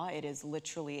international law. It is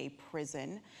literally a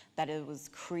prison that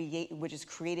which is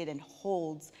created and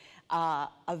holds a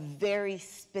very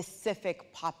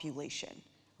specific population,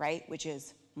 right? Which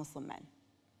is Muslim men,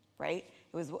 right?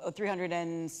 It was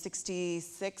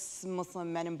 366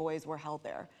 Muslim men and boys were held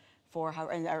there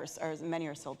and many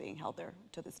are still being held there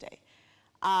to this day.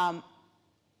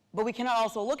 But we cannot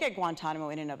also look at Guantanamo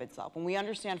in and of itself. When we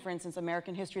understand, for instance,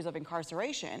 American histories of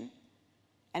incarceration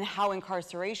and how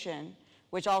incarceration,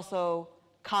 which also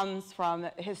comes from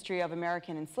the history of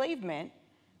American enslavement,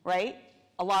 right?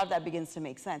 A lot of that begins to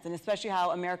make sense, and especially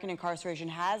how American incarceration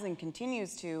has and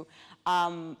continues to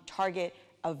target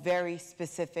a very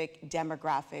specific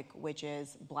demographic, which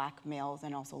is black males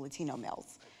and also Latino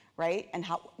males, right? And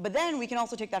how, but then we can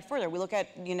also take that further. We look at,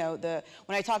 you know,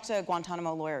 when I talk to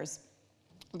Guantanamo lawyers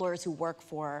who work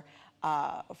for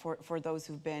those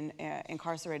who've been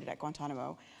incarcerated at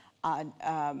Guantanamo,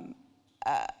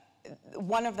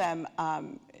 one of them,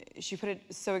 she put it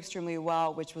so extremely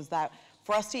well, which was that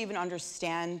for us to even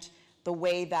understand the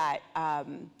way that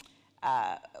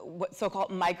what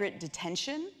so-called migrant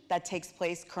detention that takes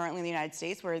place currently in the United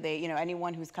States, where they, you know,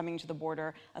 anyone who's coming to the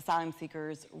border, asylum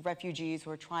seekers, refugees who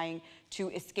are trying to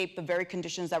escape the very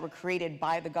conditions that were created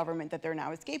by the government that they're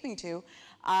now escaping to,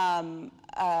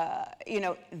 you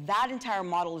know, that entire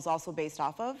model is also based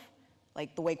off of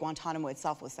like the way Guantanamo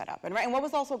itself was set up. And, right, and what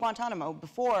was also Guantanamo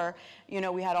before, you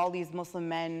know, we had all these Muslim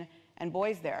men and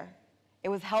boys there? It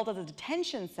was held as a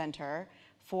detention center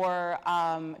for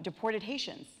deported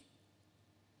Haitians,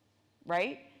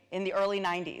 right? In the early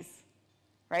 90s,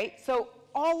 right? So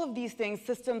all of these things,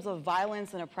 systems of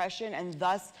violence and oppression, and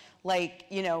thus, like,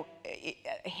 you know,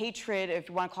 hatred, if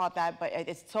you want to call it that, but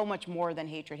it's so much more than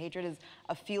hatred. Hatred is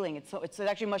a feeling. It's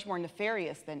actually much more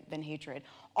nefarious than hatred.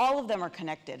 All of them are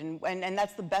connected, and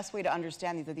that's the best way to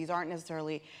understand these, that these aren't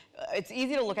necessarily, it's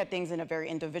easy to look at things in a very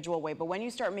individual way, but when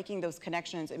you start making those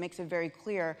connections, it makes it very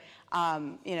clear,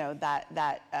 you know, that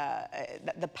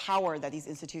the power that these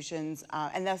institutions,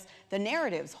 and thus the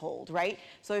narratives hold, right?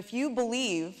 So if you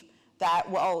believe that,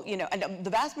 well, you know, and the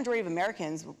vast majority of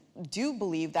Americans do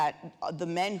believe that the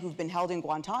men who've been held in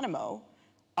Guantanamo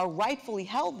are rightfully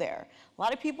held there. A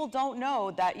lot of people don't know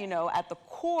that, you know, at the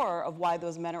core of why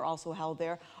those men are also held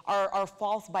there are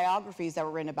false biographies that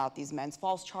were written about these men,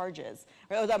 false charges,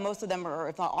 or that most of them, or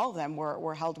if not all of them,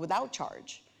 were held without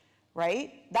charge,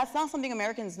 right? That's not something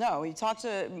Americans know. You talk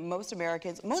to most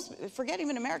Americans, forget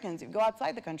even Americans, you go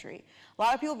outside the country. A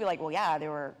lot of people be like, well, yeah, they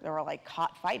were like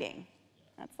caught fighting.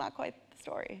 That's not quite the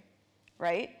story,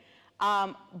 right?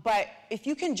 But if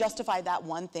you can justify that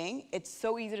one thing, it's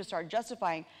so easy to start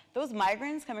justifying those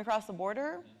migrants coming across the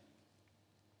border.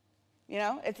 You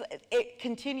know, it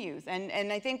continues.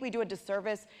 And I think we do a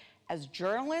disservice as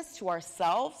journalists to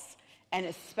ourselves, and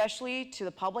especially to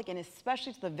the public, and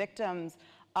especially to the victims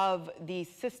of the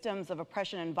systems of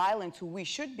oppression and violence, who we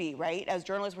should be, right? As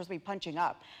journalists, we're supposed to be punching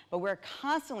up, but we're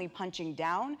constantly punching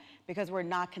down because we're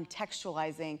not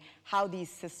contextualizing how these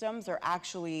systems are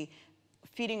actually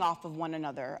feeding off of one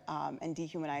another and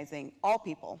dehumanizing all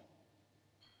people.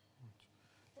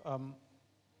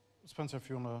 Spencer, if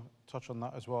you want to touch on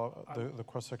that as well, the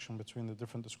cross-section between the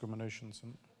different discriminations.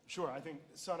 And sure, I think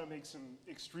Sana makes some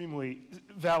extremely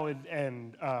valid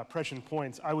and prescient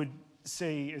points. I would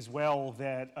say as well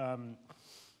that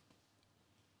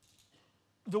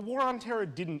the war on terror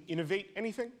didn't innovate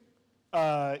anything.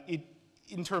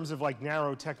 In terms of like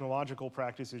narrow technological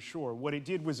practices, sure. What it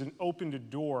did was it opened a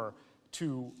door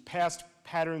to past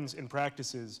patterns and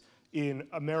practices in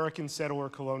American settler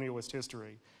colonialist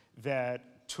history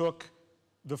that took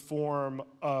the form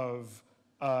of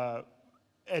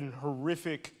an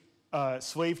horrific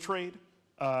slave trade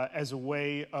as a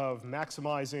way of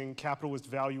maximizing capitalist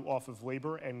value off of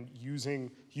labor and using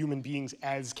human beings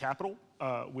as capital,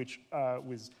 which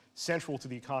was central to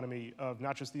the economy of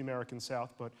not just the American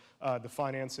South, but the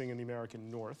financing in the American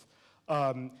North.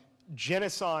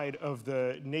 Genocide of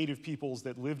the native peoples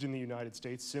that lived in the United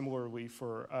States, similarly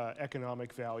for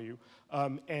economic value.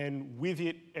 And with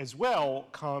it as well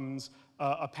comes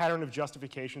a pattern of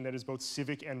justification that is both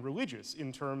civic and religious,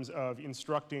 in terms of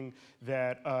instructing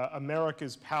that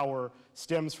America's power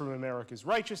stems from America's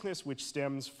righteousness, which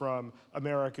stems from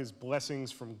America's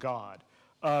blessings from God.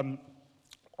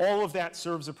 All of that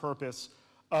serves a purpose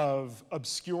of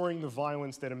obscuring the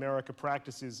violence that America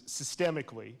practices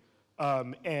systemically,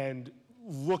 and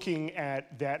looking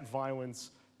at that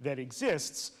violence that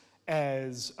exists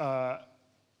as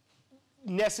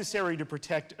necessary to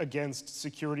protect against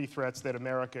security threats that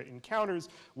America encounters,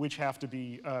 which have to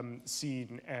be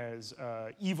seen as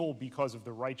evil because of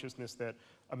the righteousness that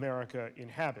America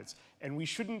inhabits. And we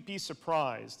shouldn't be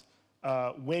surprised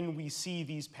when we see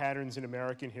these patterns in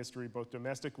American history, both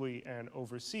domestically and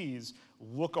overseas,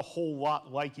 look a whole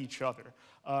lot like each other.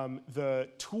 The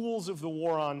tools of the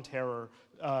war on terror,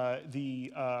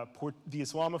 the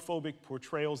Islamophobic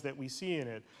portrayals that we see in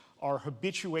it, are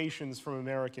habituations from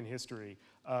American history.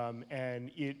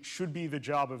 And it should be the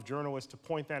job of journalists to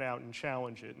point that out and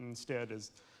challenge it. And instead,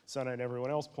 as Sana and everyone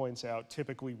else points out,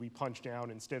 typically we punch down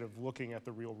instead of looking at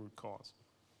the real root cause.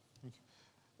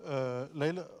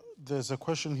 Laila, there's a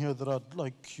question here that I'd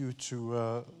like you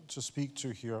to speak to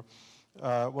here.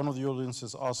 One of the audience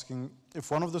is asking,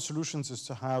 if one of the solutions is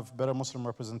to have better Muslim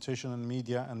representation in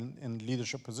media and in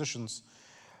leadership positions,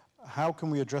 how can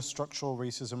we address structural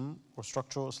racism or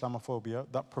structural Islamophobia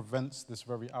that prevents this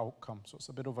very outcome? So it's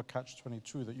a bit of a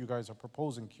catch-22 that you guys are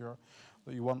proposing here,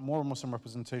 that you want more Muslim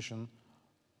representation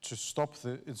to stop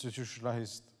the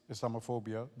institutionalized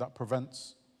Islamophobia that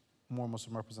prevents more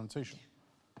Muslim representation.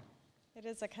 It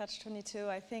is a catch-22.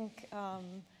 I think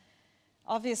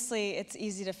obviously it's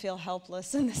easy to feel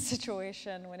helpless in this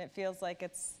situation when it feels like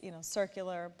it's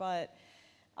circular, but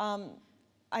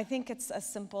I think it's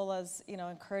as simple as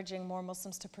encouraging more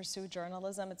Muslims to pursue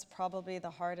journalism. It's probably the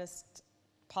hardest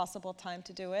possible time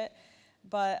to do it,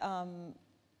 but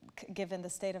given the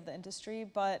state of the industry.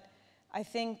 But I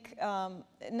think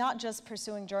not just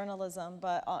pursuing journalism,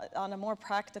 but on a more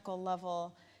practical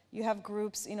level, you have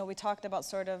groups, we talked about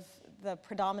sort of the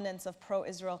predominance of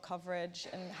pro-Israel coverage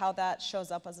and how that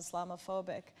shows up as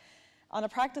Islamophobic. On a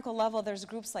practical level, there's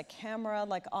groups like Camera,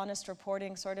 like Honest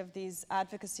Reporting, sort of these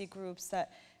advocacy groups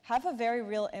that have a very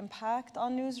real impact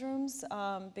on newsrooms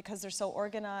because they're so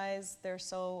organized, they're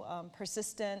so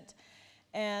persistent.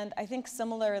 And I think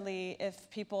similarly, if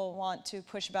people want to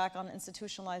push back on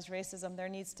institutionalized racism, there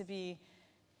needs to be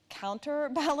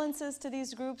counterbalances to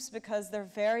these groups because they're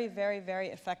very, very, very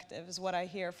effective, is what I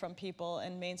hear from people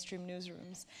in mainstream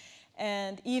newsrooms.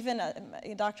 And even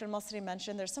Dr. Elmasry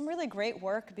mentioned there's some really great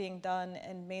work being done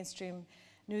in mainstream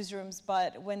newsrooms,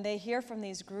 but when they hear from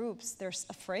these groups, they're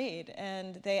afraid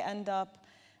and they end up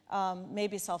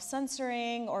maybe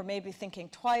self-censoring or maybe thinking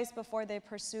twice before they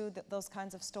pursue those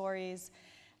kinds of stories.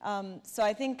 So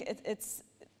I think it's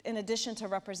in addition to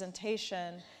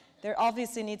representation, there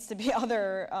obviously needs to be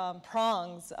other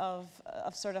prongs of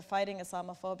sort of fighting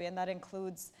Islamophobia, and that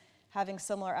includes having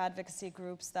similar advocacy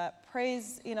groups that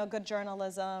praise, good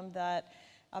journalism, that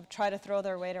try to throw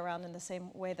their weight around in the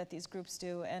same way that these groups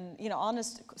do. And,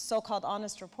 so-called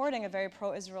Honest Reporting, a very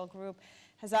pro-Israel group,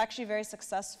 has actually very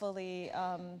successfully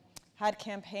had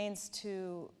campaigns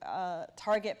to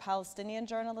target Palestinian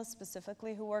journalists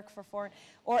specifically who work for foreign,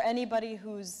 or anybody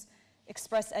who's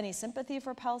expressed any sympathy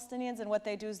for Palestinians. And what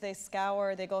they do is they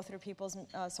go through people's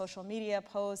social media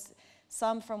posts,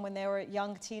 some from when they were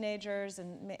young teenagers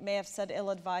and may have said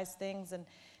ill-advised things, and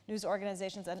news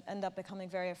organizations end up becoming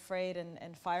very afraid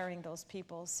and firing those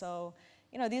people. So,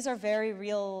 these are very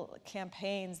real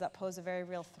campaigns that pose a very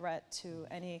real threat to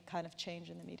any kind of change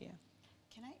in the media.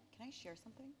 Can I share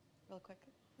something real quick?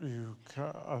 You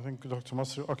can, I think Dr.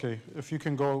 Masri, okay, if you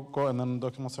can go, and then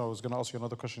Dr. Masri, I was going to ask you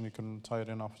another question, you can tie it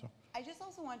in after. I just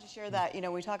also want to share that,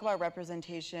 we talk about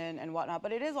representation and whatnot,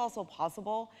 but it is also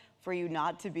possible for you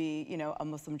not to be, a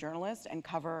Muslim journalist and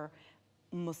cover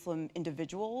Muslim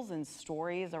individuals and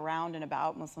stories around and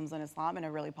about Muslims and Islam in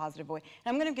a really positive way.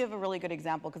 And I'm going to give a really good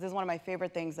example because this is one of my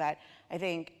favorite things that I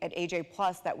think at AJ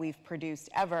Plus that we've produced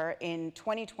ever in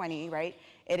 2020, right?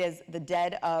 It is the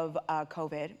dead of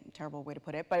COVID, terrible way to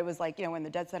put it, but it was like, in the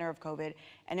dead center of COVID,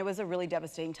 and it was a really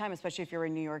devastating time, especially if you're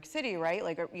in New York City, right?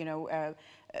 Like,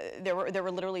 there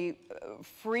were literally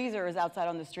freezers outside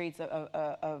on the streets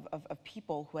of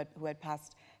people who had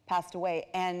passed away.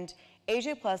 And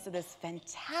AJ Plus did this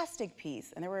fantastic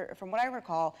piece, and there were, from what I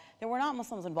recall, there were not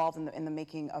Muslims involved in the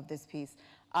making of this piece,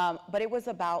 but it was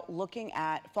about looking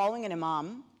at following an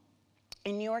imam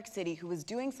in New York City who was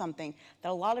doing something that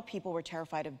a lot of people were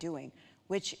terrified of doing,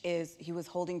 which is he was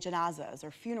holding janazas or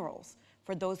funerals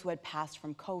for those who had passed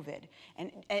from COVID.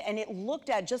 And it looked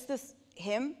at just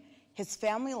his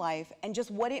family life, and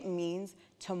just what it means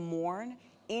to mourn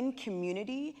in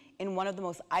community in one of the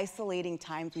most isolating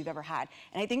times we've ever had.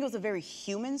 And I think it was a very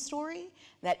human story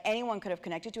that anyone could have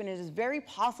connected to, and it is very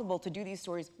possible to do these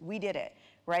stories. We did it,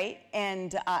 right?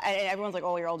 And everyone's like,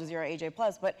 oh, you're Aljazeera, AJ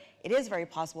Plus, but it is very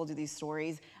possible to do these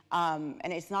stories. And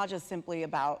it's not just simply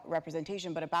about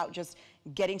representation, but about just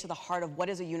getting to the heart of what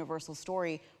is a universal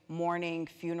story: mourning,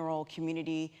 funeral,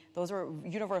 community. Those are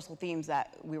universal themes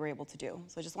that we were able to do.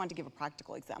 So I just wanted to give a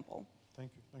practical example.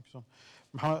 Thank you so much.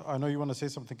 Mohamad, I know you want to say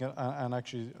something, and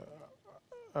actually,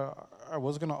 I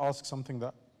was going to ask something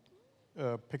that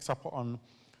picks up on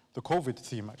the COVID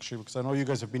theme, actually, because I know you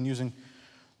guys have been using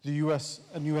the US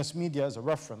and US media as a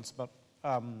reference, but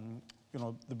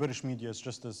the British media is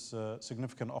just as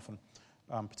significant often,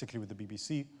 particularly with the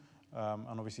BBC,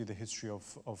 and obviously the history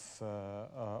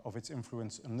of its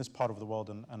influence in this part of the world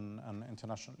and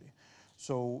internationally.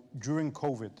 So during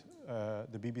COVID,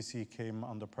 the BBC came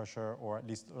under pressure, or at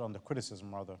least under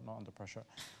criticism rather, not under pressure,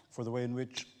 for the way in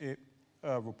which it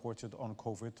reported on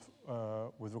COVID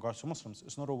with regards to Muslims.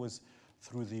 It's not always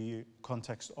through the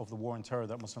context of the war and terror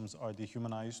that Muslims are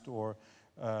dehumanized or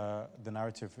the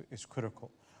narrative is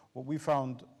critical. What we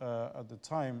found at the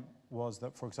time was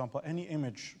that, for example, any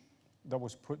image that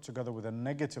was put together with a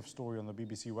negative story on the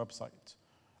BBC website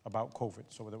about COVID,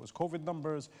 so whether it was COVID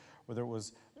numbers, whether it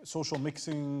was social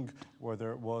mixing,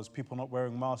 whether it was people not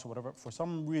wearing masks or whatever, for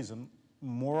some reason,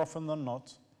 more often than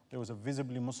not, there was a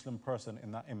visibly Muslim person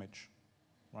in that image,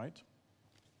 right?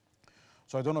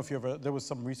 So I don't know if you ever, there was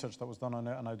some research that was done on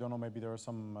it, and I don't know, maybe there are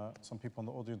some people in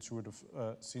the audience who would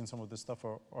have seen some of this stuff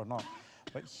or not.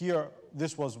 But here,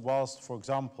 this was whilst, for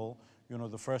example, you know,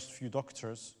 the first few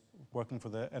doctors working for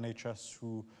the NHS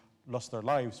who lost their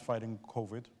lives fighting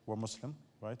COVID were Muslim,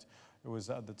 right? It was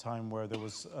at the time where there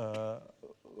was,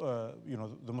 you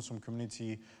know, the Muslim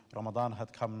community, Ramadan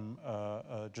had come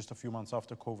just a few months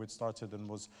after COVID started, and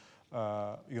was,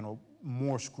 you know,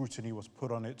 more scrutiny was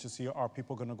put on it to see, are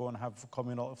people going to go and have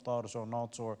communal iftars or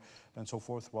not, or and so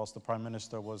forth, whilst the Prime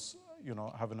Minister was, you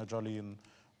know, having a jolly in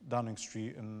Downing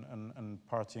Street and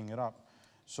partying it up.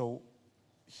 So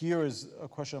here is a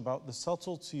question about the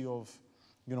subtlety of,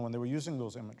 you know, when they were using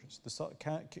those images,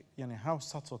 how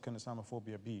subtle can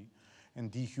Islamophobia be in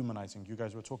dehumanizing? You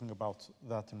guys were talking about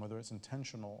that and whether it's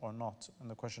intentional or not. And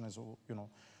the question is, you know,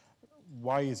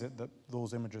 why is it that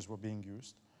those images were being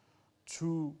used?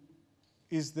 Two,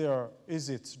 is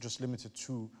it just limited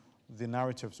to the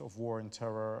narratives of war and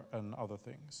terror and other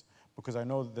things? Because I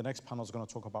know the next panel is going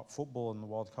to talk about football and the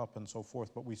World Cup and so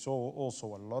forth, but we saw also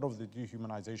a lot of the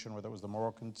dehumanization, whether it was the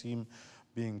Moroccan team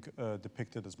being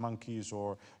depicted as monkeys,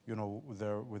 or, you know,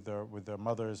 with their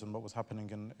mothers, and what was happening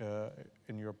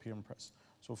in European press.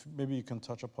 So maybe you can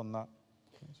touch upon that,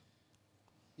 please.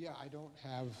 Yeah, I don't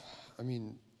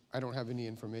have any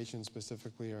information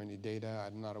specifically or any data.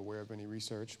 I'm not aware of any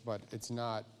research, but it's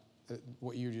not,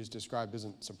 what you just described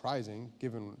isn't surprising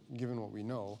given what we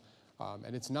know.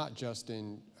 And it's not just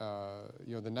in,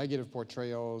 you know, the negative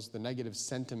portrayals, the negative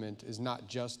sentiment is not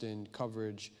just in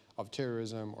coverage of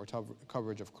terrorism or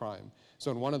coverage of crime. So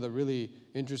in one of the really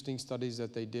interesting studies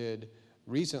that they did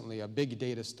recently, a big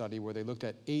data study where they looked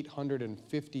at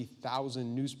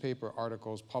 850,000 newspaper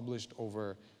articles published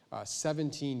over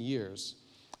 17 years,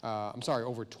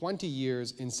 over 20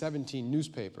 years in 17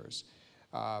 newspapers.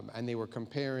 And they were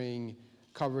comparing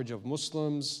coverage of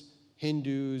Muslims,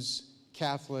 Hindus,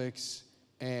 Catholics,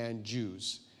 and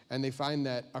Jews. And they find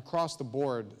that across the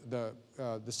board, the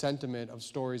sentiment of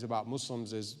stories about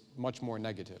Muslims is much more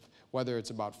negative, whether it's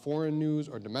about foreign news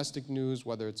or domestic news,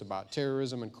 whether it's about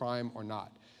terrorism and crime or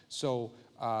not. So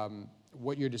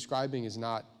what you're describing is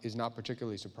not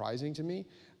particularly surprising to me.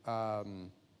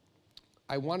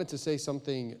 I wanted to say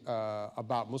something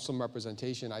about Muslim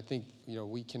representation. I think, you know,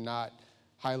 we cannot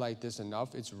highlight this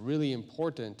enough. It's really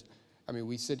important. I mean,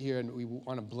 we sit here and we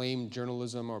want to blame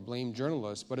journalism or blame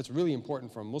journalists, but it's really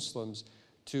important for Muslims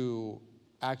to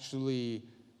actually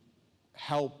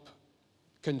help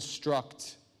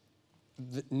construct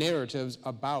the narratives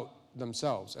about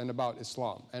themselves and about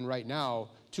Islam. And right now,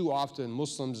 too often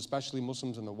Muslims, especially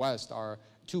Muslims in the West, are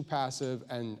too passive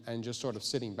and just sort of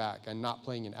sitting back and not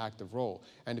playing an active role.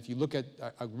 And if you look at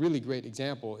a really great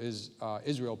example is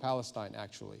Israel-Palestine,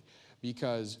 actually,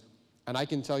 because, and I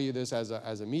can tell you this as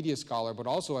a media scholar, but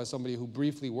also as somebody who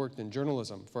briefly worked in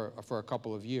journalism for a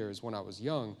couple of years when I was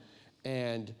young.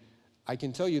 And I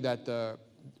can tell you that the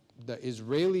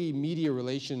Israeli media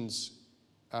relations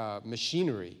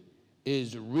machinery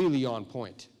is really on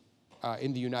point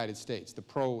in the United States, the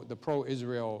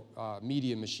pro-Israel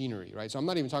media machinery, right? So I'm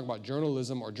not even talking about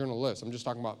journalism or journalists. I'm just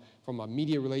talking about from a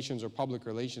media relations or public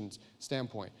relations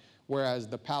standpoint. Whereas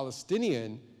the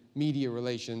Palestinian media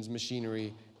relations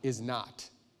machinery is not.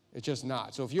 It's just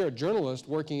not. So if you're a journalist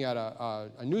working at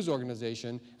a news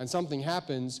organization and something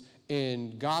happens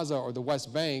in Gaza or the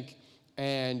West Bank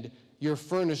and you're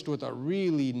furnished with a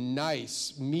really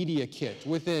nice media kit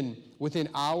within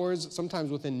hours,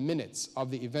 sometimes within minutes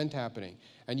of the event happening,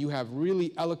 and you have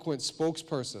really eloquent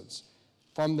spokespersons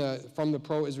from the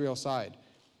pro-Israel side,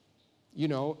 you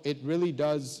know, it really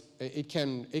does, it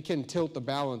can tilt the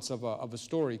balance of a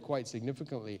story quite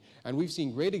significantly. And we've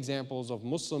seen great examples of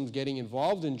Muslims getting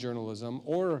involved in journalism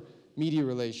or media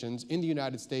relations in the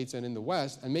United States and in the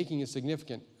West and making a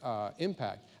significant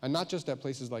impact. And not just at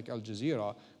places like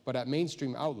Aljazeera, but at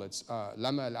mainstream outlets.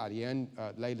 Al-Arian,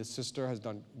 Laila's sister, has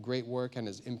done great work and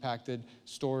has impacted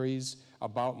stories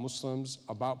about Muslims,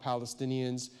 about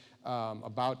Palestinians,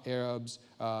 about Arabs.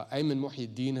 Ayman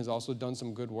Muhyiddin has also done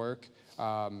some good work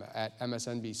at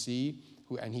MSNBC,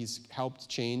 and he's helped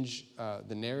change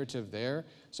the narrative there.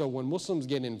 So when Muslims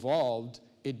get involved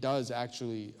it does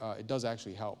actually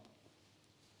help.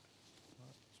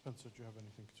 Spencer, do you have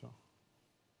anything to?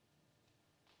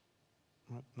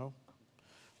 No?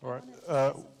 All right.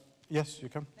 Yes, you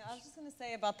can. I was just going to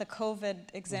say about the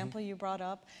COVID example you brought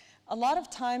up. A lot of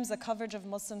times the coverage of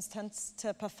Muslims tends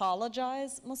to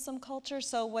pathologize Muslim culture.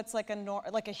 So what's like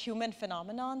a human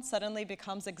phenomenon suddenly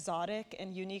becomes exotic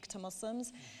and unique to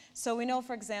Muslims. So we know,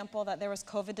 for example, that there was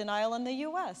COVID denial in the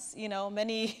US. You know,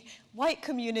 many white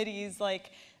communities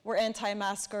were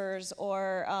anti-maskers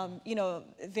or,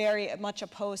 very much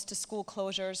opposed to school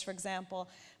closures, for example.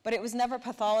 But it was never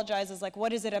pathologized as like,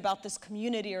 what is it about this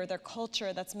community or their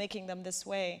culture that's making them this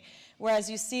way? Whereas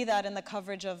you see that in the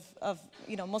coverage of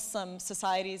Muslim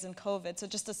societies and COVID. So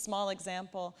just a small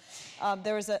example,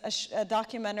 there was a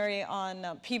documentary on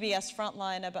PBS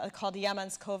Frontline called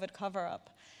Yemen's COVID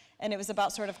cover-up. And it was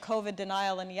about sort of COVID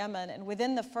denial in Yemen. And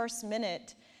within the first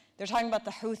minute, they're talking about the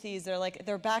Houthis.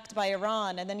 They're backed by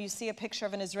Iran. And then you see a picture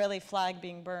of an Israeli flag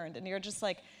being burned. And you're just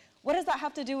like, what does that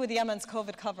have to do with Yemen's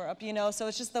COVID cover-up? You know, so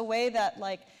it's just the way that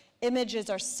images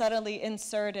are subtly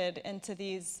inserted into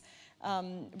these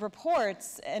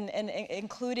reports and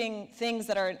including things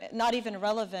that are not even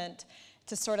relevant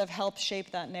to sort of help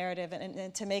shape that narrative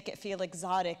and to make it feel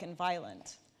exotic and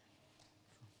violent.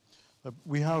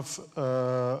 We have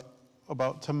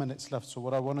about 10 minutes left, so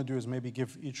what I want to do is maybe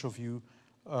give each of you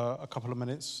a couple of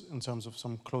minutes in terms of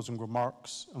some closing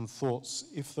remarks and thoughts.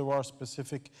 If there are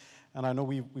specific, and I know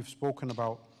we've spoken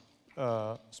about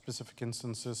specific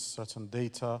instances, certain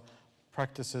data,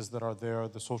 practices that are there,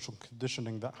 the social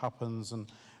conditioning that happens,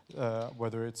 and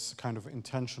whether it's kind of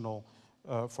intentional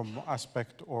from one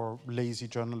aspect or lazy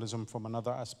journalism from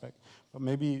another aspect. But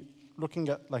maybe looking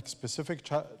at specific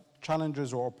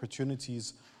challenges or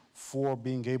opportunities for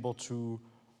being able to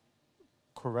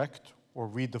correct or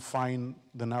redefine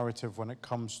the narrative when it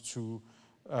comes to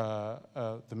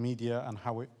the media and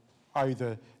how it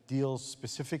either deals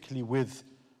specifically with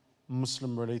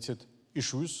Muslim-related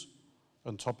issues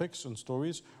and topics and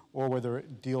stories, or whether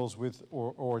it deals with,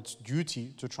 or its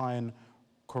duty to try and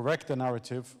correct the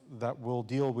narrative that will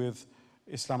deal with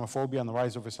Islamophobia and the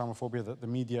rise of Islamophobia that the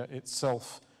media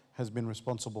itself has been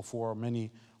responsible for,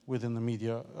 many within the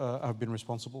media have been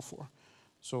responsible for.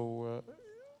 So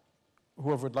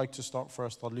whoever would like to start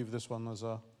first, I'll leave this one as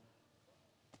a...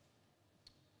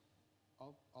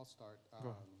 I'll start.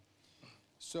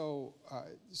 So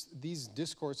these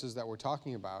discourses that we're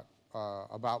talking about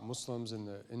Muslims in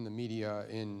the media,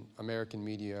 in American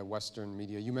media, Western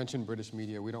media. You mentioned British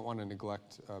media. We don't want to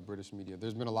neglect British media.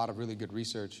 There's been a lot of really good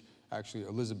research. Actually,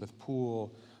 Elizabeth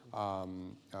Poole,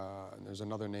 and there's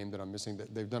another name that I'm missing.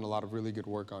 That they've done a lot of really good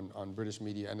work on British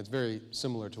media, and it's very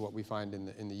similar to what we find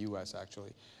in the U.S.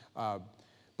 actually.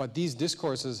 But these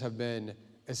discourses have been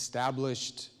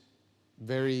established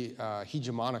very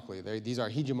hegemonically. These are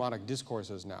hegemonic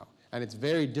discourses now. And it's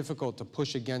very difficult to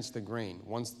push against the grain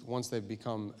once they've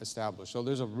become established. So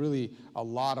there's a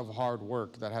lot of hard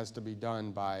work that has to be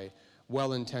done by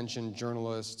well-intentioned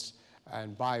journalists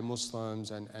and by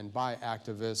Muslims and by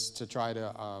activists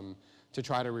to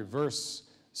try to reverse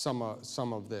some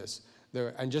of this.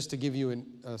 And just to give you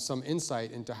some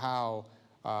insight into how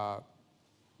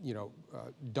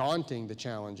daunting the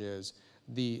challenge is.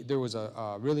 There was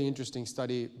a really interesting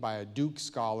study by a Duke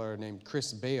scholar named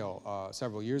Chris Bale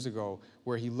several years ago,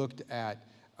 where he looked at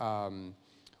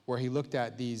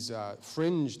these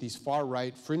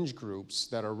far-right fringe groups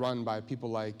that are run by people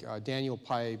like Daniel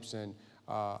Pipes and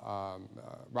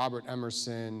Robert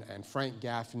Emerson and Frank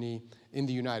Gaffney in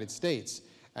the United States,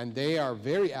 and they are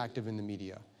very active in the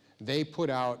media. They put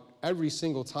out every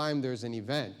single time there's an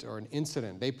event or an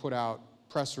incident. They put out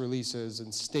press releases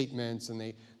and statements, and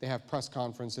they have press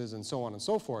conferences and so on and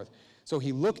so forth. So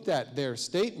he looked at their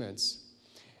statements,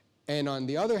 and on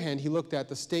the other hand, he looked at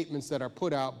the statements that are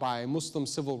put out by Muslim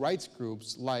civil rights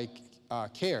groups like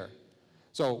CARE.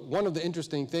 So one of the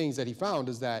interesting things that he found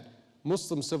is that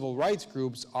Muslim civil rights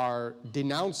groups are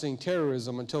denouncing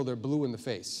terrorism until they're blue in the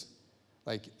face.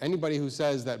 Like anybody who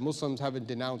says that Muslims haven't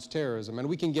denounced terrorism, and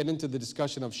we can get into the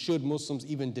discussion of should Muslims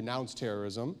even denounce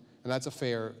terrorism, and that's a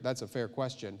fair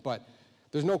question, but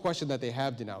there's no question that they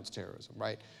have denounced terrorism,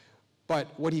 right? But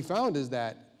what he found is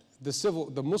that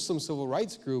the Muslim civil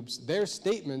rights groups, their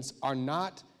statements are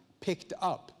not picked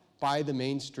up by the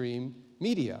mainstream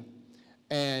media.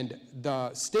 And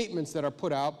the statements that are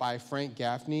put out by Frank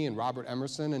Gaffney and Robert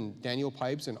Emerson and Daniel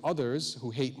Pipes and others who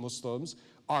hate Muslims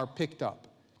are picked up.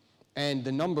 And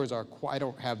the numbers are, I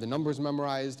don't have the numbers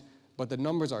memorized, but the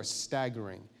numbers are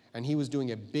staggering. And he was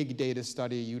doing a big data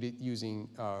study using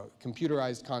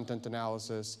computerized content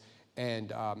analysis,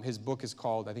 and his book is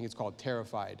called, I think it's called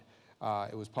Terrified.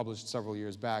 It was published several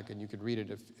years back, and you could read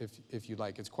it if you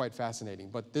like. It's quite fascinating.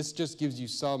 But this just gives you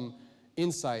some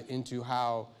insight into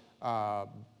how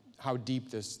deep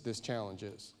this challenge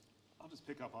is. I'll just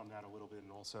pick up on that a little bit,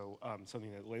 and also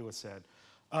something that Laila said.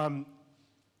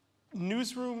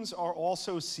 Newsrooms are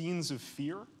also scenes of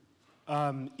fear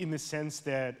in the sense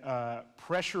that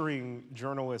pressuring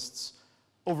journalists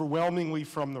overwhelmingly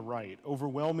from the right,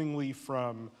 overwhelmingly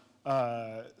from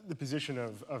the position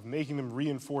of making them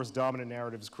reinforce dominant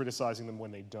narratives, criticizing them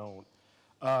when they don't.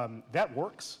 That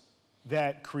works.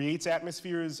 That creates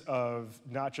atmospheres of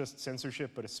not just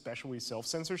censorship, but especially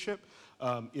self-censorship.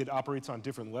 It operates on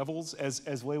different levels,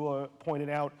 as Laila pointed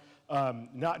out,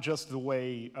 not just the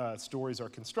way stories are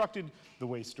constructed, the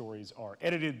way stories are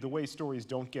edited, the way stories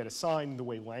don't get assigned, the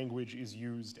way language is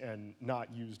used and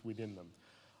not used within them.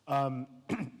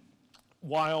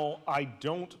 While I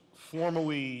don't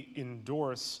formally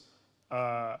endorse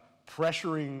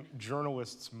pressuring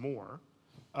journalists more,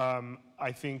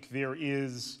 I think there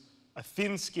is a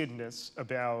thin-skinnedness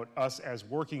about us as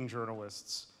working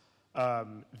journalists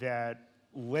that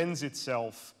lends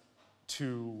itself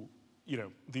to,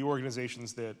 the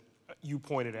organizations that you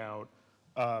pointed out,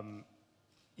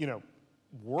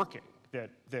 working, that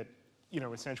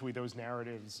essentially those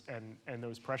narratives and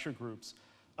those pressure groups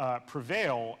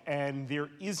prevail, and there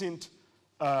isn't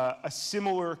a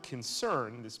similar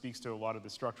concern, this speaks to a lot of the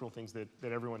structural things that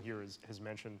everyone here has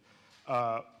mentioned,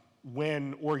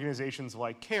 when organizations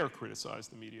like CARE criticize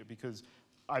the media, because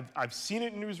I've seen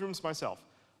it in newsrooms myself.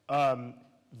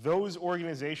 Those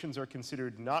organizations are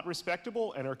considered not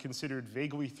respectable and are considered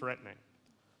vaguely threatening.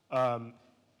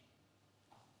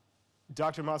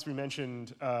 Dr. Elmasry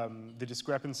mentioned the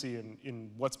discrepancy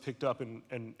in what's picked up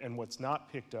and what's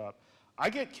not picked up. I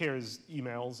get CARE's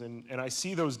emails and I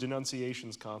see those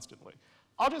denunciations constantly.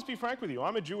 I'll just be frank with you.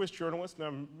 I'm a Jewish journalist,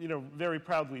 and I'm, very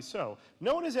proudly so.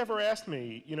 No one has ever asked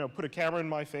me, put a camera in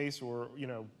my face or,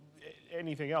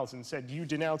 anything else and said, you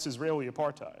denounce Israeli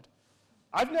apartheid.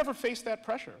 I've never faced that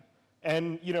pressure.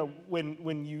 And,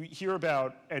 when you hear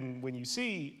about and when you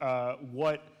see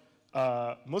what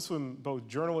Muslim, both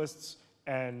journalists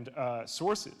and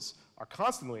sources are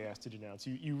constantly asked to denounce,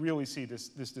 you really see this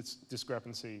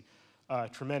discrepancy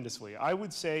tremendously. I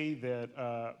would say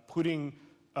that putting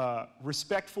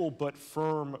respectful but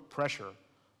firm pressure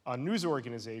on news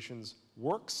organizations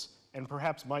works and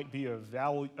perhaps might be a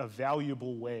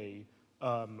valuable way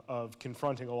of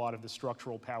confronting a lot of the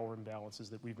structural power imbalances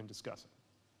that we've been discussing.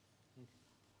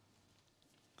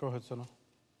 Go ahead, Sana.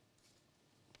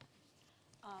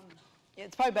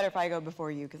 It's probably better if I go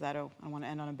before you, because I don't want to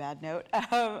end on a bad note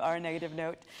or a negative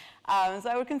note. So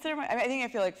I would consider, I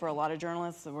feel like for a lot of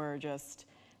journalists,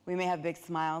 we may have big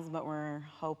smiles, but we're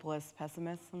hopeless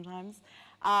pessimists sometimes.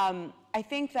 I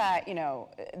think that,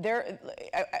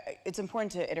 it's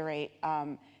important to iterate.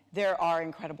 There are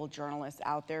incredible journalists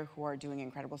out there who are doing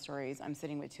incredible stories. I'm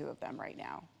sitting with two of them right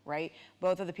now, right?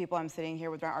 Both of the people I'm sitting here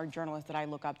with are journalists that I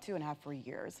look up to and have for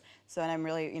years. So, and I'm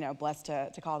really, blessed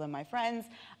to call them my friends.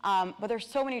 But there's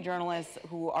so many journalists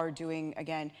who are doing,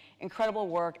 again, incredible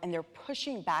work, and they're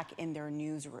pushing back in their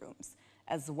newsrooms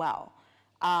as well.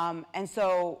 And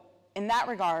so, in that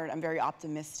regard, I'm very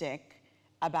optimistic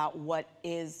about what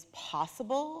is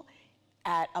possible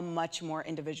at a much more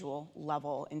individual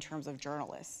level in terms of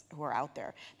journalists who are out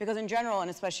there. Because in general,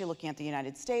 and especially looking at the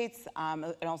United States,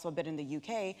 and also a bit in the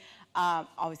UK,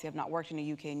 obviously I've not worked in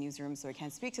a UK newsroom, so I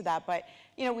can't speak to that, but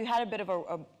we had a bit of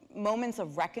a moments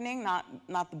of reckoning,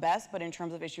 not the best, but in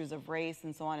terms of issues of race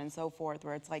and so on and so forth,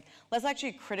 where it's like, let's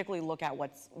actually critically look at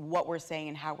what we're saying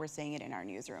and how we're saying it in our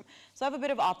newsroom. So I have a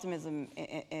bit of optimism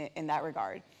in that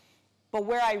regard. But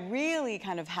where I really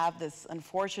kind of have this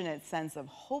unfortunate sense of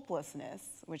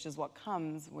hopelessness, which is what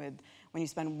comes with when you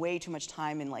spend way too much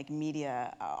time in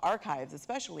media archives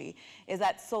especially, is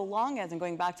that so long as, and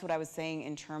going back to what I was saying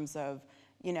in terms of,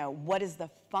 what is the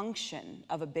function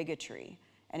of a bigotry,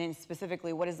 and in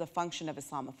specifically, what is the function of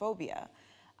Islamophobia?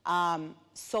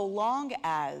 So long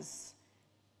as,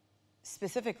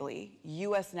 specifically,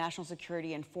 US national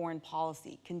security and foreign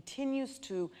policy continues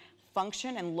to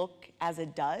function and look as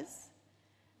it does,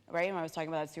 right? And I was talking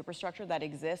about that superstructure that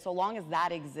exists. So long as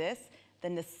that exists, the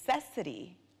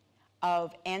necessity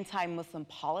of anti-Muslim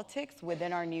politics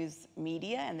within our news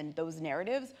media and then those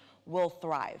narratives will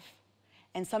thrive.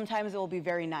 And sometimes it will be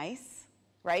very nice,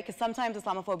 right? Because sometimes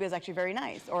Islamophobia is actually very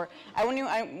nice. Or I wouldn't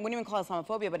even call it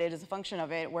Islamophobia, but it is a function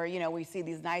of it where, we see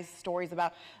these nice stories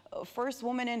about first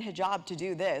woman in hijab to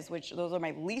do this, which those are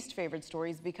my least favorite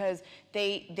stories because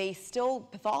they still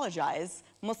pathologize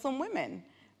Muslim women,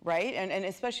 right? And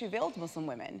especially veiled Muslim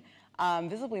women.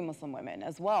 visibly Muslim women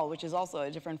as well, which is also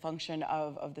a different function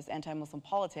of this anti-Muslim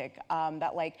politic,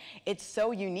 that like, it's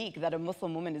so unique that a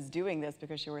Muslim woman is doing this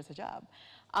because she wears hijab.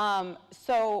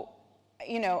 So,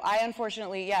 you know, I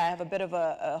unfortunately, yeah, I have a bit of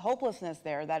a hopelessness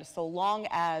there that so long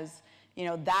as, you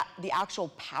know, that the actual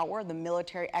power, the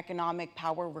military economic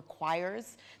power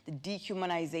requires the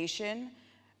dehumanization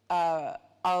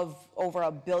of over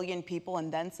 1 billion people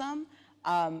and then some,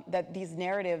 that these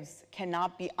narratives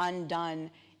cannot be undone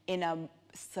in a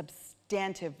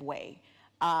substantive way.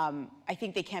 I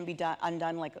think they can be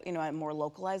undone, like, you know, at a more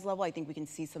localized level. I think we can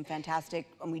see some fantastic,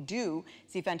 and we do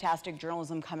see fantastic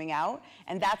journalism coming out.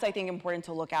 And that's, I think, important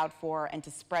to look out for and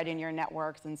to spread in your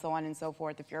networks and so on and so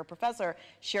forth. If you're a professor,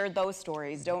 share those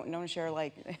stories. Don't share,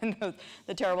 like,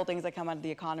 the terrible things that come out of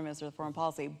The Economist or the Foreign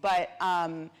Policy. But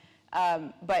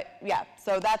yeah,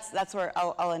 so that's where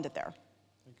I'll end it there.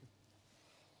 Thank you.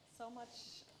 So much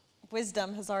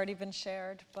wisdom has already been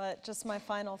shared, but just my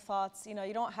final thoughts. You know,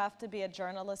 you don't have to be a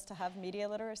journalist to have media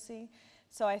literacy.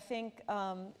 So I think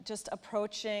just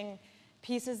approaching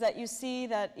pieces that you see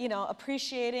that, you know,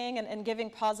 appreciating and giving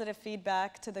positive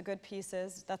feedback to the good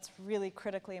pieces, that's really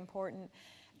critically important.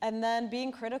 And then being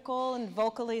critical and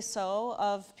vocally so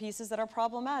of pieces that are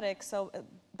problematic. So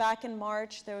back in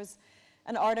March, there was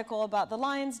an article about the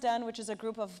Lion's Den, which is a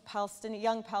group of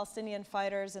young Palestinian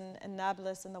fighters in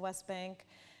Nablus in the West Bank,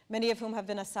 many of whom have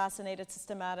been assassinated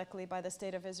systematically by the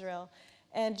State of Israel.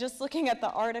 And just looking at the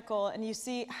article, and you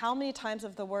see how many times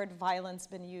have the word violence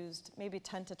been used, maybe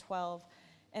 10 to 12,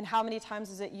 and how many times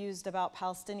is it used about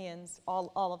Palestinians,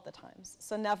 all of the times.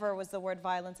 So never was the word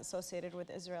violence associated with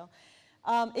Israel.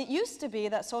 It used to be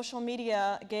that social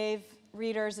media gave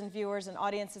readers and viewers and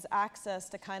audiences access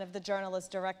to kind of the journalists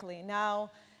directly.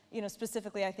 Now, you know,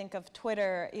 specifically I think of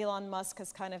Twitter, Elon Musk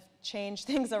has kind of changed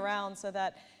things around so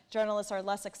that journalists are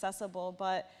less accessible,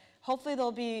 but hopefully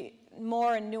there'll be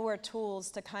more and newer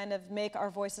tools to kind of make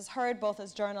our voices heard, both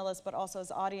as journalists but also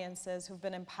as audiences who've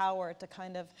been empowered to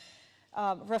kind of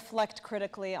reflect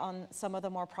critically on some of the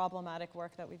more problematic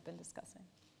work that we've been discussing.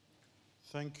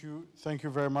 Thank you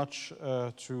very much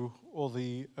to all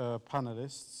the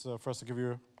panelists. First, I'll give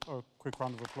you a quick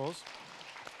round of applause.